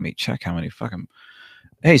 let me check how many fucking,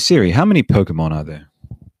 hey Siri, how many Pokemon are there?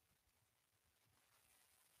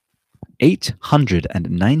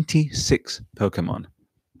 896 Pokemon.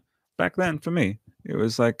 Back then for me it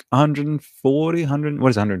was like 140, 100, what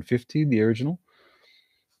is 150, the original?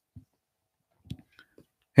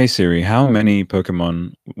 Hey Siri, how many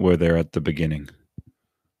Pokemon were there at the beginning?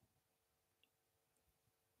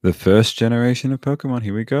 The first generation of Pokemon.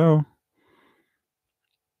 Here we go.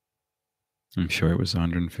 I'm sure it was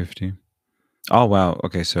 150. Oh, wow.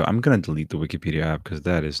 Okay, so I'm going to delete the Wikipedia app because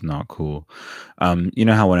that is not cool. You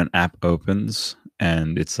know how when an app opens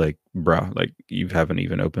and it's like, bruh, like you haven't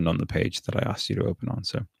even opened on the page that I asked you to open on.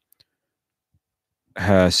 So,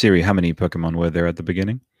 Siri, how many Pokemon were there at the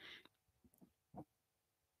beginning?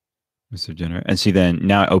 Mr. Jenner. And see, then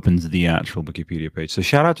now it opens the actual Wikipedia page. So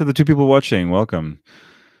shout out to the 2 people watching. Welcome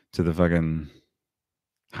to the fucking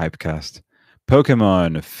Hypecast.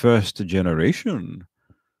 Pokemon first generation.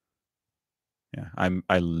 Yeah,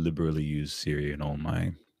 I liberally use Siri in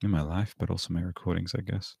my life, but also my recordings, I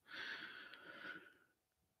guess.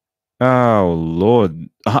 Oh Lord,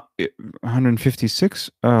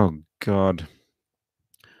 156. Oh God.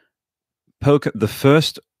 The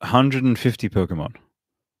first 150 Pokemon.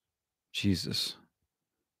 Jesus.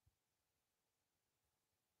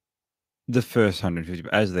 The first 150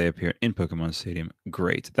 as they appear in Pokemon Stadium.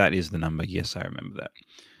 Great. That is the number. Yes, I remember that.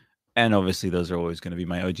 And obviously, those are always going to be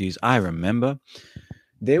my OGs. I remember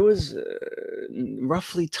there was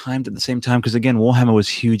roughly timed at the same time because again, Warhammer was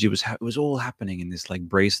huge. It was all happening in this like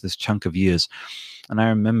this chunk of years. And I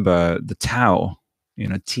remember the Tau,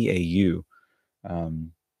 TAU,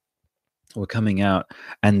 were coming out,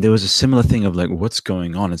 and there was a similar thing of like, what's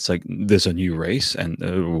going on? It's like there's a new race and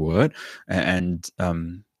what, and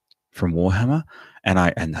from Warhammer,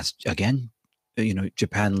 and that's again,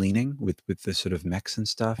 Japan leaning with the sort of mechs and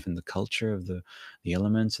stuff and the culture of the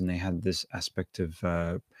elements, and they had this aspect of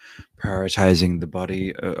prioritizing the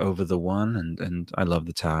body over the one, and I love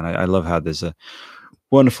the town. I love how there's a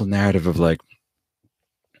wonderful narrative of like,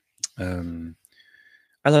 I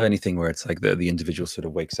love anything where it's like the individual sort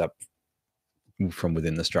of wakes up from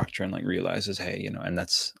within the structure and like realizes, hey, and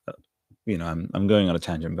that's I'm going on a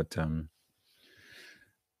tangent, but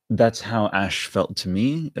that's how Ash felt to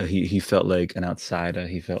me. He felt like an outsider.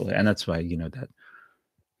 He felt like, and that's why that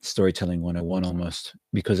storytelling 101 almost,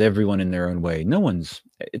 because everyone in their own way.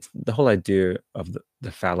 It's the whole idea of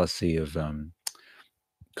the fallacy of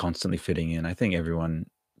constantly fitting in. I think everyone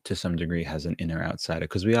to some degree has an inner outsider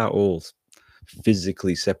because we are all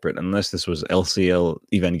physically separate, unless this was LCL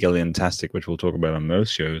Evangelion-tastic, which we'll talk about on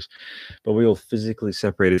most shows, but we all physically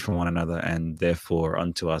separated from one another and therefore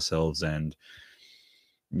unto ourselves. And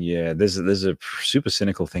yeah, there's a super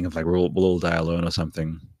cynical thing of like we'll all die alone or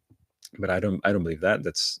something, but I don't believe that.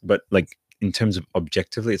 But like in terms of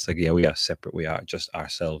objectively, it's like, yeah, we are separate, we are just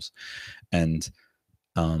ourselves. And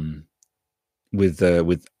with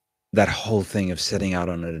that whole thing of setting out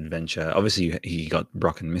on an adventure, obviously he got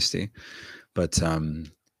Brock and Misty, but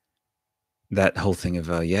that whole thing of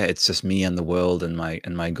it's just me and the world and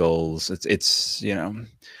my goals. It's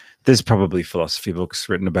There's probably philosophy books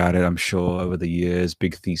written about it, I'm sure, over the years,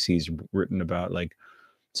 big theses written about like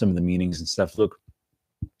some of the meanings and stuff. Look,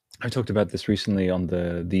 I talked about this recently on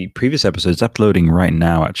the previous episode. It's uploading right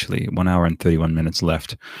now, actually. 1 hour and 31 minutes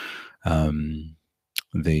left. The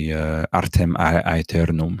Artem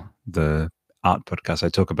Aeternum, the art podcast. I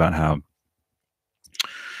talk about how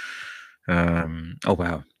oh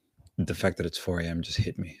wow, the fact that it's 4 a.m. just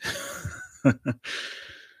hit me.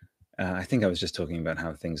 I think I was just talking about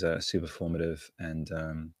how things are super formative and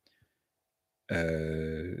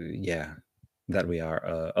yeah, that we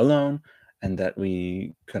are alone and that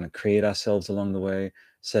we kind of create ourselves along the way,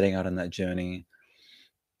 setting out on that journey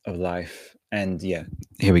of life. And yeah,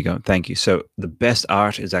 here we go. Thank you. So the best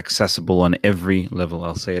art is accessible on every level.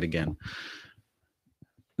 I'll say it again.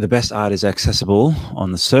 The best art is accessible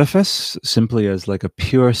on the surface, simply as like a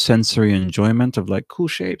pure sensory enjoyment of like cool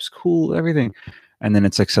shapes, cool everything. And then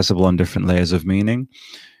it's accessible on different layers of meaning.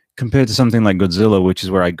 Compared to something like Godzilla, which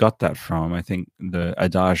is where I got that from, I think the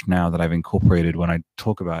adage now that I've incorporated when I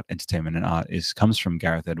talk about entertainment and art comes from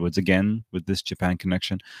Gareth Edwards, again, with this Japan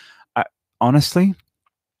connection. Honestly,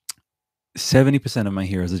 70% of my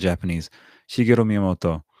heroes are Japanese. Shigeru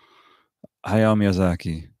Miyamoto, Hayao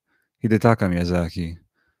Miyazaki, Hidetaka Miyazaki,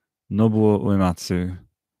 Nobuo Uematsu,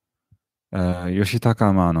 Yoshitaka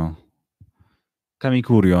Amano,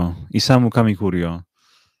 Kamikuryo, Isamu Kamikuryo,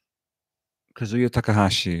 Kazuya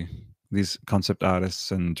Takahashi, these concept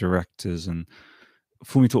artists and directors, and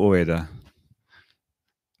Fumito Ueda.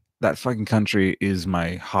 That fucking country is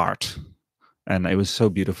my heart. And it was so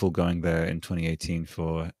beautiful going there in 2018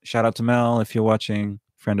 for shout out to Mel if you're watching,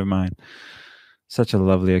 friend of mine. Such a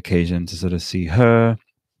lovely occasion to sort of see her.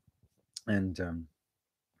 And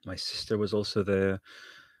my sister was also there.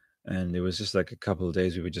 And it was just like a couple of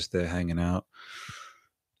days we were just there hanging out.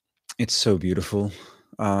 It's so beautiful.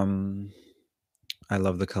 I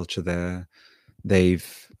love the culture there. They've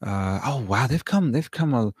oh wow, they've come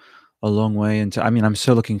a long way into, I mean, I'm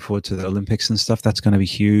so looking forward to the Olympics and stuff. That's going to be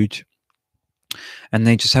huge. And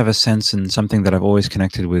they just have a sense, and something that I've always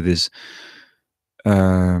connected with is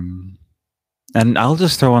and I'll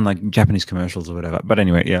just throw on like Japanese commercials or whatever. But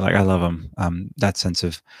anyway, yeah, like I love them. That sense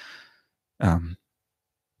of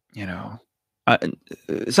you know,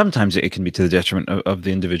 sometimes it can be to the detriment of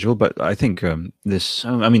the individual, but I think this,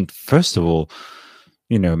 I mean, first of all,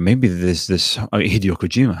 you know, maybe this Hideo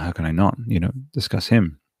Kojima, how can I not, you know, discuss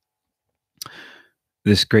him?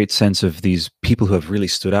 This great sense of these people who have really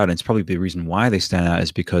stood out, and it's probably the reason why they stand out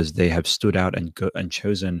is because they have stood out and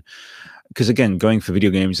chosen. Because again, going for video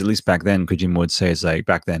games, at least back then, Kojima would say, it's like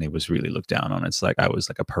back then it was really looked down on. It's like I was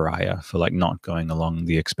like a pariah for like not going along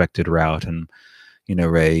the expected route, and you know,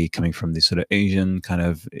 Ray coming from the sort of Asian kind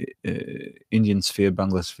of Indian sphere,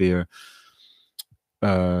 Bangla sphere.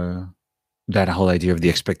 That whole idea of the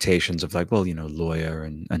expectations of like, well, you know, lawyer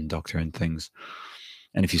and doctor and things.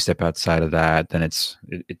 And if you step outside of that, then it's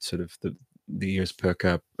sort of the ears perk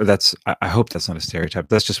up. But that's, I hope that's not a stereotype.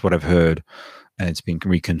 That's just what I've heard, and it's been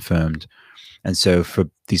reconfirmed. And so for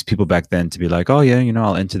these people back then to be like, oh yeah, you know,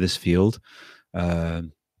 I'll enter this field.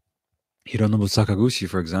 Hironobu Sakaguchi,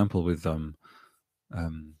 for example, with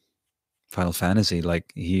Final Fantasy,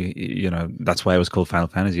 like he, you know, that's why it was called Final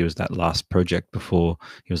Fantasy. It was that last project before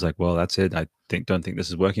he was like, well, that's it. I don't think this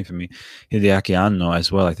is working for me. Hideaki Anno as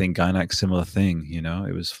well. I think Gainax, similar thing, you know,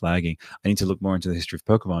 it was flagging. I need to look more into the history of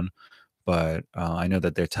Pokemon, but I know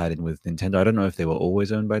that they're tied in with Nintendo. I don't know if they were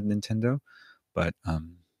always owned by Nintendo, but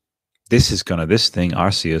this thing,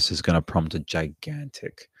 Arceus, is gonna prompt a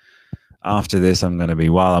gigantic. After this, I'm gonna be,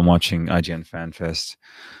 while I'm watching IGN FanFest,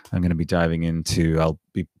 I'm gonna be diving into, I'll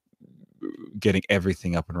be getting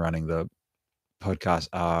everything up and running, the podcast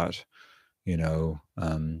art, you know,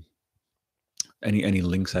 any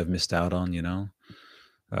links I've missed out on, you know.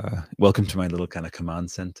 Welcome to my little kind of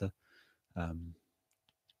command center.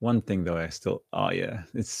 One thing though, I still, oh yeah,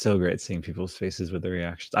 it's so great seeing people's faces with the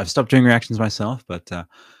reactions. I've stopped doing reactions myself, but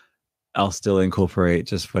I'll still incorporate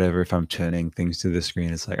just whatever. If I'm turning things to the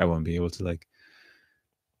screen, it's like I won't be able to like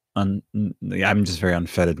I'm just very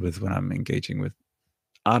unfettered with when I'm engaging with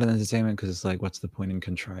art and entertainment, because it's like, what's the point in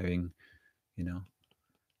contriving, you know?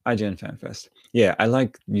 IGN FanFest. Yeah, I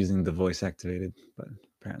like using the voice activated, but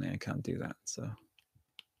apparently I can't do that. So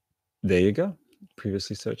there you go.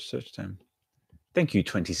 Previously search time. Thank you,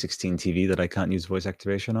 2016 TV, that I can't use voice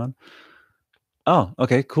activation on. Oh,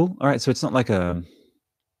 okay, cool. All right, so it's not like a...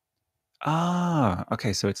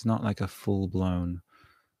 okay, so it's not like a full-blown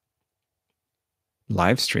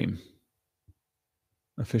live stream.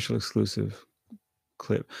 Official exclusive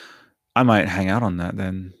clip. I might hang out on that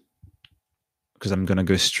then because I'm going to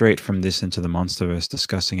go straight from this into the Monsterverse,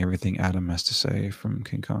 discussing everything Adam has to say from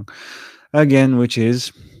King Kong again, which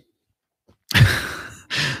is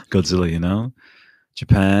Godzilla, you know,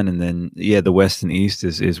 Japan, and then the West and East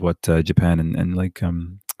is what Japan and like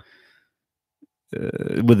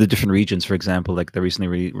with the different regions. For example, like they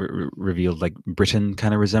recently revealed like Britain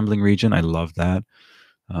kind of resembling region. I love that.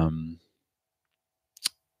 I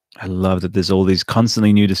love that there's all these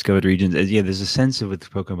constantly new discovered regions. There's a sense of with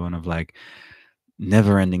Pokemon of like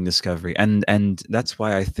never-ending discovery, and that's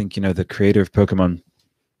why I think, you know, the creator of Pokemon.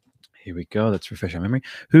 Here we go. Let's refresh our memory.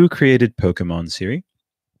 Who created Pokemon Siri?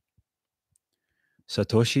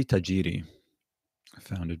 Satoshi Tajiri,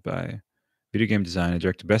 founded by video game designer,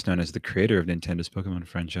 director, best known as the creator of Nintendo's Pokemon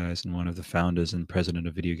franchise and one of the founders and president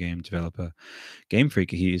of video game developer Game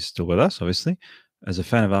Freak. He is still with us, obviously. As a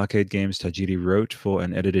fan of arcade games, Tajiri wrote for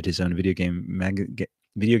and edited his own video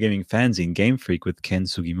gaming fanzine, Game Freak, with Ken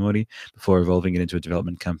Sugimori, before evolving it into a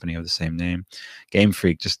development company of the same name. Game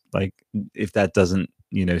Freak, just like, if that doesn't,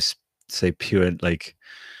 you know, say pure, like,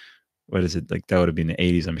 what is it? Like, that would have been the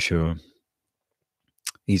 80s, I'm sure.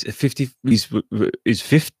 He's 50. He's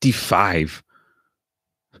 55.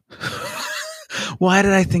 Why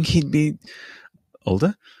did I think he'd be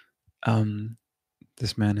older?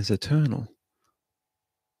 This man is eternal.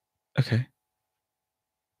 Okay.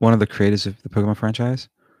 One of the creators of the Pokemon franchise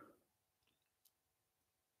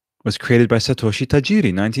was created by Satoshi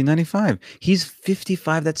Tajiri, 1995. He's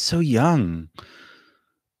 55. That's so young.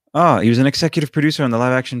 He was an executive producer on the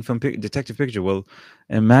live-action film Detective Pikachu. Well,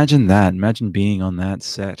 imagine that. Imagine being on that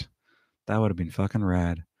set. That would have been fucking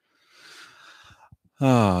rad.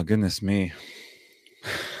 Oh, goodness me.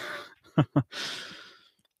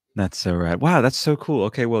 That's so rad. Wow, that's so cool.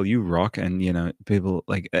 Okay, well, you rock, and, you know, people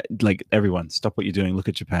like everyone, stop what you're doing. Look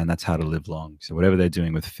at Japan. That's how to live long. So whatever they're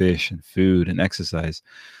doing with fish and food and exercise,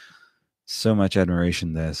 so much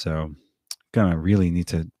admiration there. So gonna really need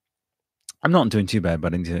to. I'm not doing too bad,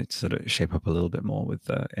 but I need to sort of shape up a little bit more with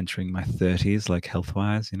entering my 30s, like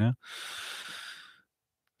health-wise, you know.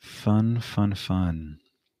 Fun.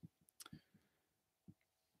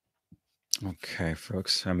 Okay,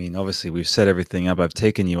 folks. I mean, obviously, we've set everything up. I've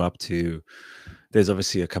taken you up to. There's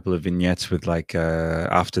obviously a couple of vignettes with like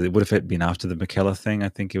after. Would have it been after the McKellar thing? I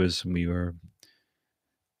think it was when we were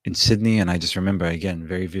in Sydney, and I just remember again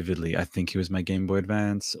very vividly. I think it was my Game Boy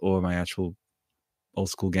Advance or my actual old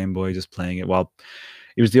school Game Boy, just playing it while.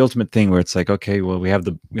 It was the ultimate thing where it's like, okay, well, we have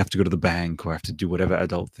to go to the bank or have to do whatever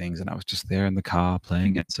adult things, and I was just there in the car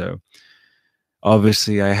playing it. So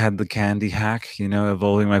obviously, I had the candy hack, you know,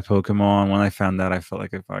 evolving my Pokemon. When I found that, I felt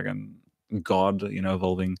like a fucking god, you know,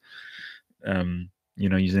 evolving, you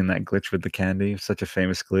know, using that glitch with the candy. Such a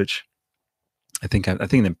famous glitch. I think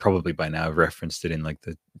they probably by now have referenced it in like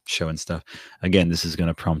the show and stuff. Again, this is going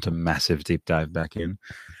to prompt a massive deep dive back in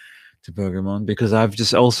to Pokemon, because I've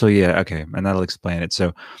just also, okay, and that'll explain it.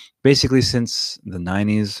 So basically since the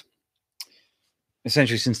 90s,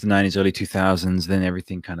 early 2000s, then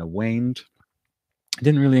everything kind of waned. I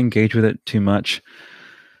didn't really engage with it too much.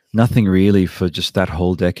 Nothing really for just that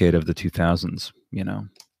whole decade of the 2000s, you know.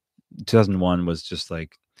 2001 was just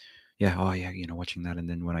like, you know, watching that. And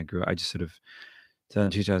then when I grew up, I just sort of,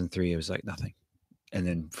 2003, it was like nothing. And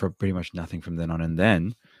then for pretty much nothing from then on. And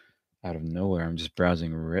then out of nowhere, I'm just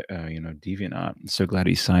browsing, you know, DeviantArt. I'm so glad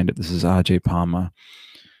he signed it. This is RJ Palmer.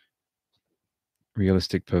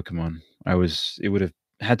 Realistic Pokemon. It would have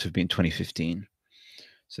had to have been 2015.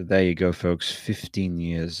 So there you go, folks. 15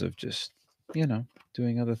 years of just, you know,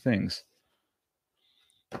 doing other things.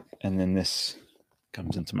 And then this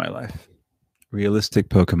comes into my life. Realistic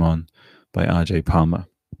Pokemon by RJ Palmer.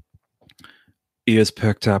 Ears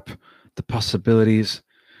perked up, the possibilities.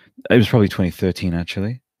 It was probably 2013,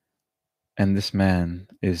 actually. And this man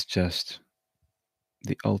is just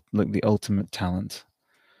the ultimate talent,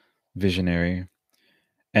 visionary.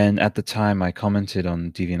 And at the time, I commented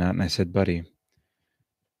on DeviantArt and I said, buddy,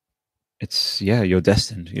 you're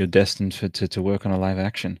destined. You're destined to work on a live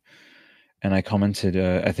action. And I commented,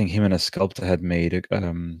 I think him and a sculptor had made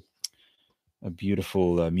a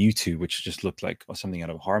beautiful Mewtwo, which just looked like something out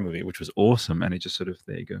of a horror movie, which was awesome. And it just sort of,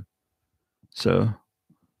 there you go. So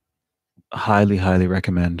highly, highly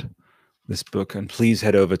recommend this book. And please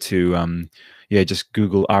head over to, just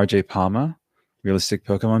Google RJ Palmer, Realistic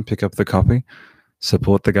Pokemon, pick up the copy,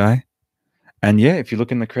 support the guy. And if you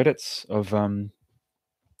look in the credits of I'll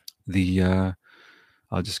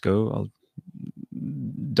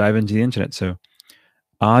dive into the internet. So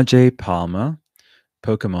RJ Palmer,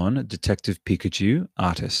 Pokemon Detective Pikachu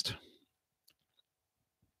artist.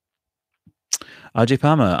 RJ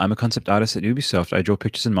Palmer, I'm a concept artist at Ubisoft. I draw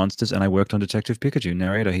pictures and monsters, and I worked on Detective Pikachu.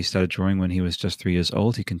 Narrator, he started drawing when he was just 3 years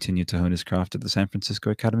old. He continued to hone his craft at the San Francisco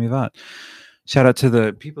Academy of Art. Shout out to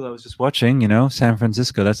the people I was just watching, San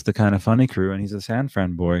Francisco. That's the kind of funny crew, and he's a San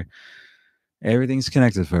Fran boy. Everything's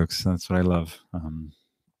connected, folks. That's what I love.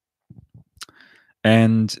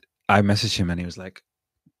 And I messaged him, and he was like,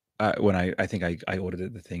 when I think I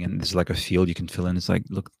ordered the thing, and there's like a field you can fill in. It's like,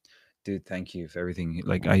 look, dude, thank you for everything.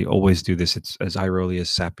 Like, I always do this. It's as eye-rolly, as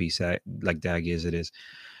sappy, like daggy as it is.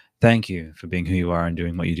 Thank you for being who you are and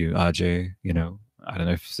doing what you do, RJ. I don't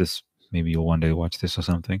know if maybe you'll one day watch this or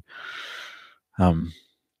something.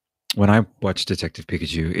 When I watched Detective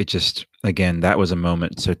Pikachu, it just, again, that was a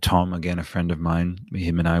moment. So Tom, again, a friend of mine,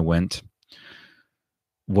 him and I went.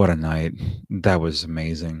 What a night. That was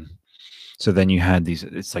amazing. So then you had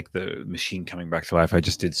it's like the machine coming back to life. I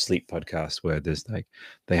just did Sleep podcast where there's like,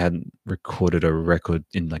 they hadn't recorded a record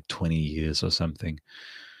in like 20 years or something,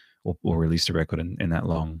 or released a record in that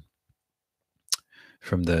long.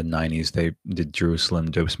 From the 90s, they did Jerusalem,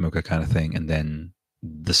 Dope Smoker kind of thing. And then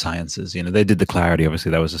the Sciences, they did the Clarity. Obviously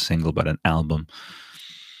that was a single, but an album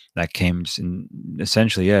that came just in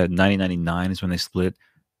essentially, 1999 is when they split.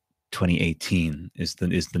 2018 is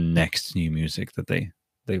the next new music that they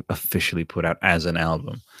officially put out as an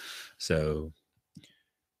album. So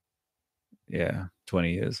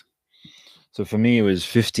 20 years. So for me, it was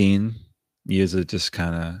 15 years of just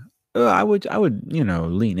kind of, I would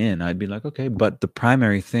lean in. I'd be like, okay, but the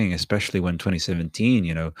primary thing, especially when 2017,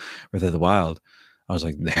 Breath of the Wild, I was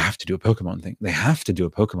like, they have to do a Pokemon thing. They have to do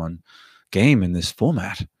a Pokemon game in this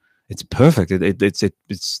format. It's perfect.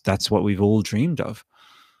 It's that's what we've all dreamed of.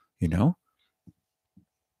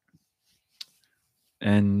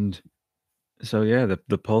 And so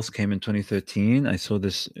the Pulse came in 2013. I saw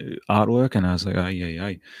this artwork and I was like,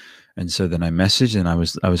 ay. And so then I messaged and I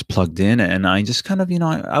was plugged in, and I just kind of,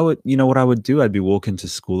 I would, what I would do, I'd be walking to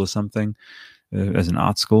school or something as an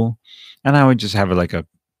art school, and I would just have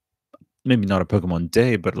maybe not a Pokemon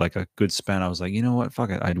day, but like a good span. I was like, you know what,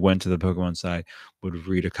 fuck it. I'd went to the Pokemon site, would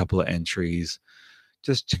read a couple of entries,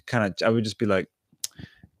 just I would just be like,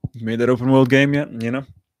 you made that open world game yet?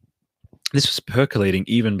 This was percolating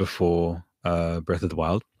even before Breath of the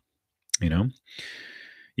Wild.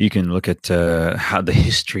 You can look at how the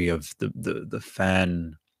history of the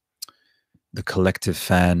fan, the collective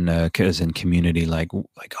fan as in community, like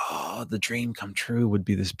the dream come true would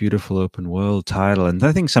be this beautiful open world title. And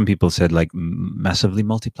I think some people said like massively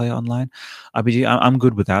multiplayer online. RPG, I'm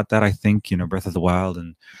good without that. I think Breath of the Wild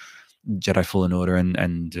and Jedi Fallen Order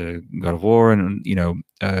and God of War and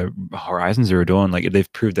Horizon Zero Dawn, like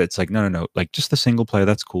they've proved that it's like no, like just the single player,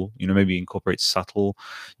 that's cool. Maybe incorporate subtle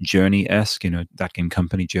Journey-esque, that game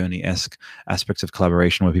company Journey-esque aspects of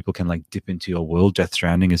collaboration where people can like dip into your world. Death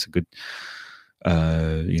Stranding is a good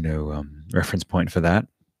reference point for that.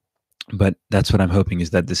 But that's what I'm hoping, is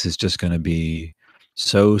that this is just going to be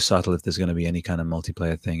so subtle. If there's going to be any kind of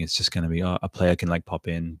multiplayer thing, it's just going to be a player can like pop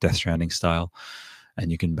in Death Stranding style,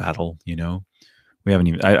 and you can battle. We haven't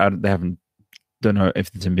even. They haven't. Don't know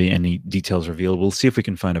if there's going to be any details revealed. We'll see if we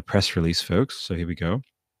can find a press release, folks. So here we go.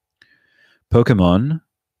 Pokemon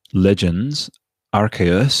Legends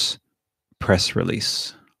Arceus press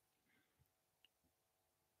release.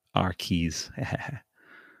 Arceus.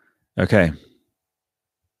 Okay.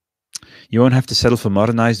 You won't have to settle for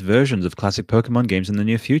modernized versions of classic Pokemon games in the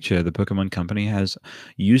near future. The Pokemon Company has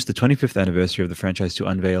used the 25th anniversary of the franchise to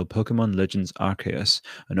unveil Pokemon Legends Arceus,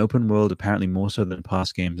 an open world, apparently more so than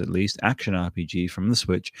past games at least, action RPG from the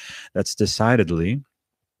Switch that's decidedly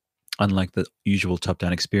unlike the usual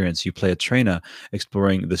top-down experience. You play a trainer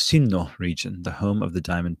exploring the Sinnoh region, the home of the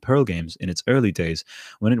Diamond Pearl games in its early days,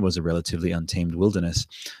 when it was a relatively untamed wilderness.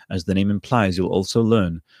 As the name implies, you'll also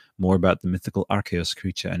learn more about the mythical Arceus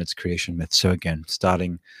creature and its creation myth. So again,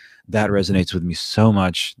 that resonates with me so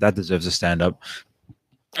much. That deserves a stand-up.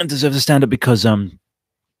 It deserves a stand-up because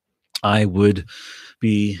I would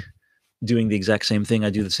be doing the exact same thing.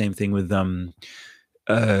 I do the same thing with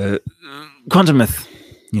Quantum Myth.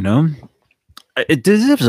 It deserves